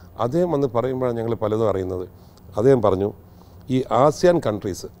എയർലൈൻസിന്. അദ്ദേഹം വന്ന് പറയുമ്പോഴാണ് ഞങ്ങൾ പലതും അറിയുന്നത്. അദ്ദേഹം പറഞ്ഞു ഈ ആസിയാൻ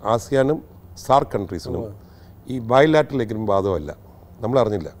കൺട്രീസ്, ആസിയാനും സാർക്ക് കൺട്രീസിനും ഈ ബൈലാറ്ററൽ എഗ്രിമെൻറ്റ് ബാധകമല്ല.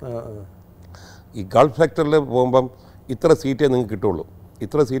 നമ്മളറിഞ്ഞില്ല. ഈ ഗൾഫ് സെക്ടറിൽ പോകുമ്പം ഇത്ര സീറ്റേ നിങ്ങൾക്ക് കിട്ടുള്ളൂ,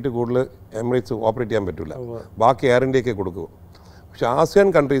 ഇത്ര സീറ്റ് കൂടുതൽ എമിറേറ്റ്സ് ഓപ്പറേറ്റ് ചെയ്യാൻ പറ്റില്ല, ബാക്കി എയർ ഇന്ത്യയൊക്കെ കൊടുക്കും. പക്ഷേ ആസിയാൻ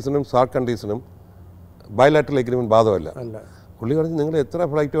കൺട്രീസിനും സാർക്ക് കൺട്രീസിനും ബൈലാറ്ററൽ എഗ്രിമെൻറ്റ് ബാധകമല്ല. പുള്ളി പറഞ്ഞ് നിങ്ങൾ എത്ര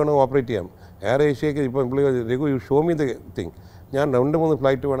ഫ്ലൈറ്റ് വേണം ഓപ്പറേറ്റ് ചെയ്യാം. എയർ ഏഷ്യയ്ക്ക് ഇപ്പം പുള്ളി Raghu U show me the thing, ഞാൻ 2-3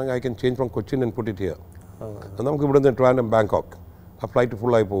 ഫ്ലൈറ്റ് വേണമെങ്കിൽ I can change from Cochin and put it here. നമുക്ക് ഇവിടുന്ന് ട്രിവാൻഡ്രം ബാങ്കോക്ക് ആ ഫ്ലൈറ്റ്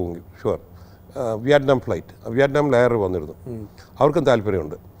ഫുള്ളായി പോകുമെങ്കിൽ sure. Vietnam flight, Vietnam air വന്നിരുന്നു, അവർക്കും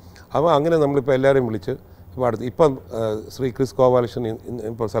താല്പര്യമുണ്ട്. അപ്പോൾ അങ്ങനെ നമ്മളിപ്പോൾ എല്ലാവരെയും വിളിച്ച് ഇപ്പം ശ്രീ ക്രിസ് ഗോപാലകൃഷ്ണൻ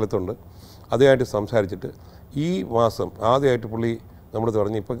ഇപ്പോൾ സ്ഥലത്തുണ്ട്, അതുമായിട്ട് സംസാരിച്ചിട്ട് ഈ മാസം ആദ്യമായിട്ട് പുള്ളി നമ്മൾ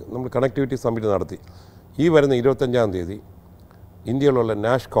പറഞ്ഞ് ഇപ്പം നമ്മൾ കണക്ടിവിറ്റി സമ്മിറ്റ് നടത്തി. ഈ വരുന്ന 25-ാം തീയതി ഇന്ത്യയിലുള്ള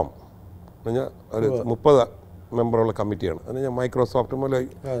നാഷ്കോം എന്ന് പറഞ്ഞാൽ ഒരു 30 മെമ്പറുള്ള കമ്മിറ്റിയാണ്. അത് ഞാൻ മൈക്രോസോഫ്റ്റ് മുതൽ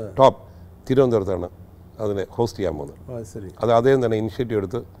ടോപ്പ് തിരുവനന്തപുരത്താണ് അതിനെ ഹോസ്റ്റ് ചെയ്യാൻ പോകുന്നത്. അത് അദ്ദേഹം തന്നെ ഇനിഷ്യേറ്റീവ്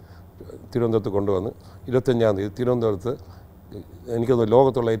എടുത്ത് തിരുവനന്തപുരത്ത് കൊണ്ടുവന്ന് 25-ാം തീയതി തിരുവനന്തപുരത്ത് എനിക്കത്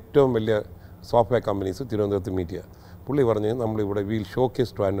ലോകത്തുള്ള ഏറ്റവും വലിയ സോഫ്റ്റ്വെയർ കമ്പനീസ് തിരുവനന്തപുരത്ത് മീറ്റ് ചെയ്യുക. പുള്ളി പറഞ്ഞ് നമ്മളിവിടെ wheel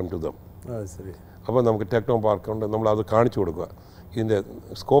showcase Trivandrum to them. അപ്പോൾ നമുക്ക് ടെക്നോ പാർക്ക് ഉണ്ട്, നമ്മളത് കാണിച്ചു കൊടുക്കുക ഇതിൻ്റെ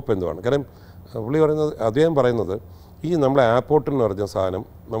സ്കോപ്പ് എന്തുവാണ്. കാരണം പുള്ളി പറയുന്നത്, അദ്ദേഹം പറയുന്നത് ഈ നമ്മളെ എയർപോർട്ട് എന്ന് പറഞ്ഞ സാധനം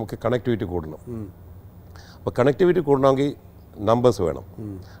നമുക്ക് കണക്ടിവിറ്റി കൂടണം. അപ്പോൾ കണക്ടിവിറ്റി കൂടണമെങ്കിൽ നമ്പേഴ്സ് വേണം.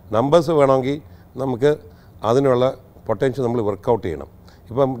 നമ്പേഴ്സ് വേണമെങ്കിൽ നമുക്ക് അതിനുള്ള പൊട്ടൻഷ്യൽ നമ്മൾ വർക്കൗട്ട് ചെയ്യണം.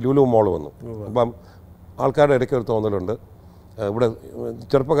 ഇപ്പം ലുലു മോൾ വന്നു. അപ്പം ആൾക്കാരുടെ ഇടയ്ക്ക് ഒരു തോന്നലുണ്ട്, ഇവിടെ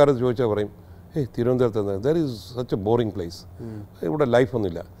ചെറുപ്പക്കാർ ചോദിച്ചാൽ പറയും തിരുവനന്തപുരത്ത് there is such A boring place, ഇവിടെ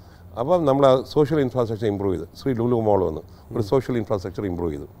ലൈഫൊന്നുമില്ല. അപ്പം നമ്മൾ ആ സോഷ്യൽ ഇൻഫ്രാസ്ട്രക്ചർ ഇമ്പ്രൂവ് ചെയ്തു. ശ്രീ ലുലു മോൾ വന്നു, ഒരു സോഷ്യൽ ഇൻഫ്രാസ്ട്രക്ചർ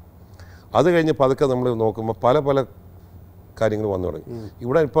ഇമ്പ്രൂവ് ചെയ്തു. അത് കഴിഞ്ഞ് പതുക്കെ നമ്മൾ നോക്കുമ്പോൾ പല കാര്യങ്ങൾ വന്നു തുടങ്ങി.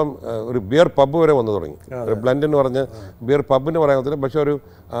 ഇവിടെ ഇപ്പം ഒരു ബിയർ പബ്ബ് വരെ വന്നു തുടങ്ങി. ഒരു ബ്ലെൻഡ് എന്ന് പറഞ്ഞ് ബിയർ പബ്ബിന് പറയാൻ പറ്റില്ല, പക്ഷേ ഒരു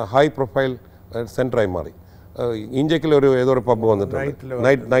ഹൈ പ്രൊഫൈൽ സെൻറ്ററായി മാറി. ഇന്ത്യക്കിൽ ഏതോ ഒരു പബ്ബ് വന്നിട്ടുണ്ട്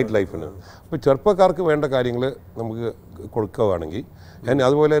നൈറ്റ് ലൈഫിന്. അപ്പോൾ ചെറുപ്പക്കാർക്ക് വേണ്ട കാര്യങ്ങൾ നമുക്ക് കൊടുക്കുകയാണെങ്കിൽ,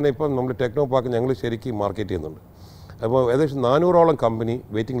 അതുപോലെ തന്നെ ഇപ്പം നമ്മൾ ടെക്നോ പാർക്ക് ഞങ്ങൾ ശരിക്കും മാർക്കറ്റ് ചെയ്യുന്നുണ്ട്. അപ്പോൾ ഏകദേശം 400ഓളം കമ്പനി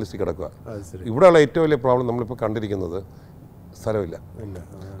വെയിറ്റിംഗ് ലിസ്റ്റിൽ കിടക്കുക. ഇവിടെയുള്ള ഏറ്റവും വലിയ പ്രോബ്ലം നമ്മളിപ്പോൾ കണ്ടിരിക്കുന്നത് സ്ഥലമില്ല.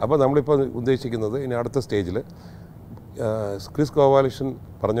 അപ്പോൾ നമ്മളിപ്പോൾ ഉദ്ദേശിക്കുന്നത് ഇനി അടുത്ത സ്റ്റേജിൽ ക്രിസ് ഗോപാലകൃഷ്ണൻ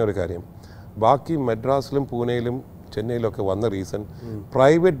പറഞ്ഞൊരു കാര്യം, ബാക്കി മദ്രാസിലും പൂനെയിലും ചെന്നൈയിലൊക്കെ വന്ന റീസൺ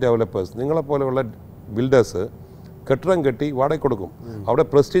പ്രൈവറ്റ് ഡെവലപ്പേഴ്സ് നിങ്ങളെപ്പോലെയുള്ള ബിൽഡേഴ്സ് കെട്ടിടം കെട്ടി വാടക കൊടുക്കും. അവിടെ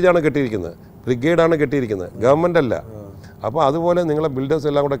പ്രസ്റ്റീജാണ് കെട്ടിയിരിക്കുന്നത്, ബ്രിഗേഡാണ് കെട്ടിയിരിക്കുന്നത്, ഗവൺമെൻറ് അല്ല. അപ്പോൾ അതുപോലെ നിങ്ങളെ ബിൽഡേഴ്സ്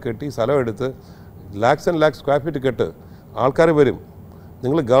എല്ലാം കൂടെ കെട്ടി സ്ഥലം എടുത്ത് lakhs and lakhs square feet കെട്ട് ആൾക്കാർ വരും.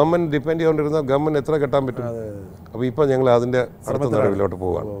 നിങ്ങൾ ഗവൺമെൻറ് ഡിപ്പെൻഡ് ചെയ്തുകൊണ്ടിരുന്നാൽ ഗവൺമെൻറ് എത്ര കെട്ടാൻ പറ്റും? അപ്പോൾ ഇപ്പോൾ ഞങ്ങൾ അതിൻ്റെ അടുത്ത നടവിലോട്ട്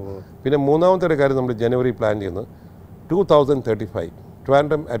പോവുകയാണ്. പിന്നെ മൂന്നാമത്തെ ഒരു കാര്യം നമ്മൾ ജനുവരി പ്ലാൻ ചെയ്യുന്നത് 2035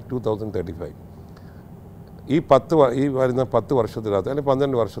 ട്രിവാൻഡ്രം അറ്റ് 2035. ഈ വരുന്ന 10 വർഷത്തിനകത്ത് അല്ലെങ്കിൽ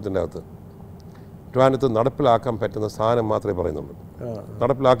 12 വർഷത്തിൻ്റെ അകത്ത് ട്രിവാൻഡ്രത്ത് നടപ്പിലാക്കാൻ പറ്റുന്ന സാധനം മാത്രമേ പറയുന്നുള്ളൂ.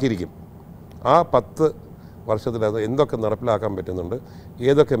 നടപ്പിലാക്കിയിരിക്കും. ആ 10 വർഷത്തിനകത്ത് എന്തൊക്കെ നടപ്പിലാക്കാൻ പറ്റുന്നുണ്ട്,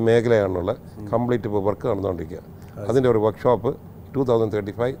 ഏതൊക്കെ മേഖലയാണെന്നുള്ള കംപ്ലീറ്റ് ഇപ്പോൾ വർക്ക് നടന്നുകൊണ്ടിരിക്കുക. അതിൻ്റെ ഒരു വർക്ക്ഷോപ്പ്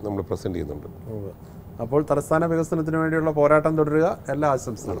 2035 നമ്മൾ പ്രസൻറ്റ് ചെയ്യുന്നുണ്ട്. അപ്പോൾ തലസ്ഥാന വികസനത്തിന് വേണ്ടിയുള്ള പോരാട്ടം തുടരുക. എല്ലാ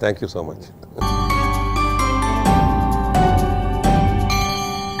ആശംസകളും. Thank you so much.